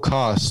is no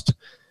cost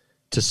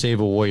to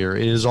Save a Warrior.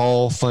 It is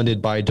all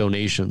funded by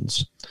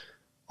donations.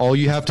 All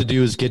you have to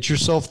do is get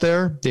yourself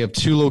there. They have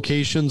 2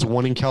 locations,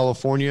 one in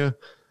California,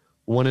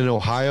 one in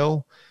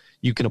Ohio.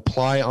 You can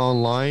apply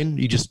online.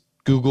 You just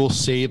Google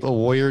Save a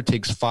Warrior. It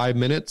takes 5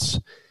 minutes.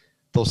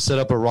 They'll set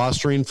up a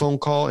rostering phone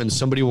call and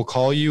somebody will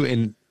call you,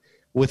 and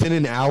within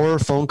an hour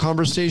phone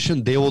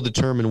conversation, they will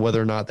determine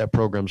whether or not that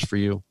program's for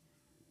you.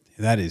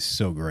 That is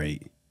so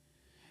great.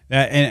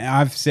 And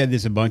I've said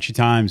this a bunch of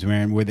times,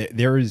 man, where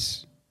there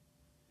is,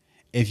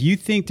 if you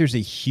think there's a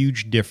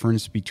huge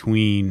difference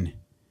between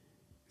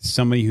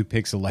somebody who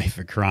picks a life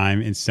of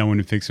crime and someone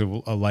who picks a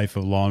life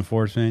of law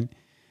enforcement,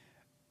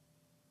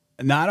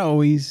 not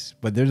always,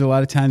 but there's a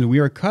lot of times we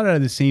are cut out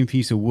of the same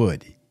piece of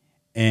wood.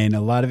 And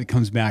a lot of it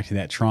comes back to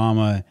that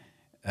trauma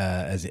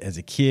as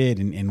a kid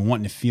and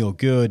wanting to feel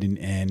good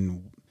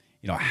and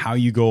you know, how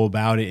you go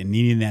about it and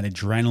needing that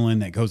adrenaline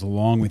that goes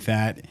along with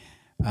that.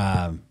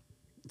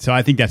 So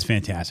I think that's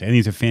fantastic. I think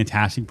it's a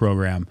fantastic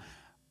program.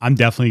 I'm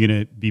definitely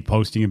going to be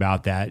posting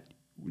about that,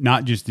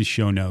 not just the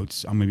show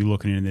notes. I'm going to be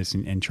looking into this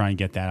and trying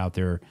to get that out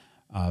there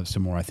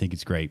some more. I think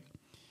it's great.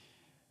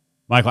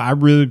 Michael,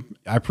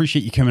 I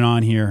appreciate you coming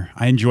on here.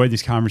 I enjoyed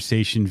this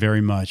conversation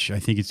very much. I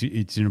think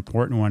it's an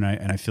important one,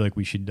 and I feel like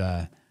we should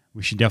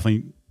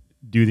definitely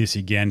do this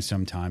again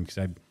sometime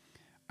because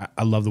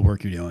I love the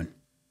work you're doing.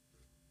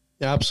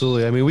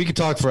 Absolutely. I mean, we could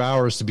talk for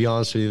hours, to be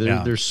honest with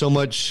you. There's so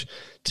much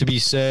to be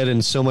said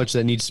and so much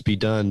that needs to be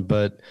done,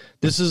 but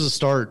this is a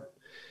start.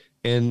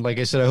 And like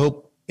I said, I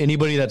hope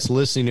anybody that's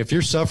listening, if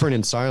you're suffering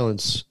in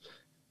silence,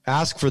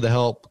 ask for the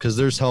help, because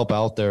there's help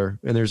out there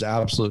and there's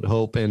absolute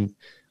hope. And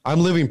I'm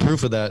living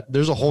proof of that.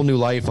 There's a whole new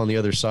life on the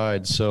other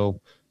side.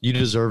 So you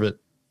deserve it.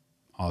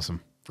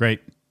 Awesome.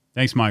 Great.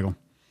 Thanks, Michael.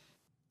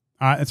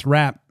 All right, that's a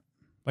wrap.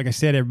 Like I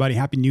said, everybody,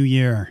 Happy New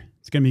Year.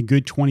 It's going to be a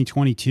good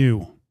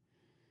 2022.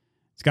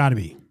 It's got to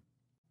be.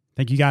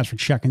 Thank you guys for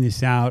checking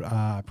this out.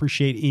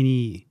 Appreciate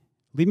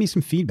leave me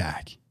some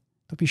feedback.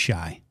 Don't be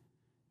shy.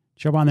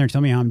 Jump on there and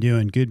tell me how I'm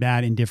doing. Good,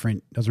 bad,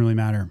 indifferent. Doesn't really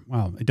matter.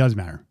 Well, it does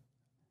matter.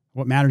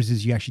 What matters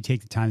is you actually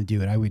take the time to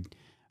do it. I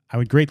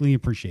would greatly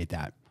appreciate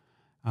that.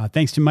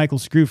 Thanks to Michael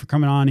Sugrue for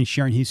coming on and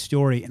sharing his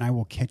story, and I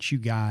will catch you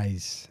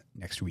guys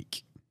next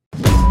week.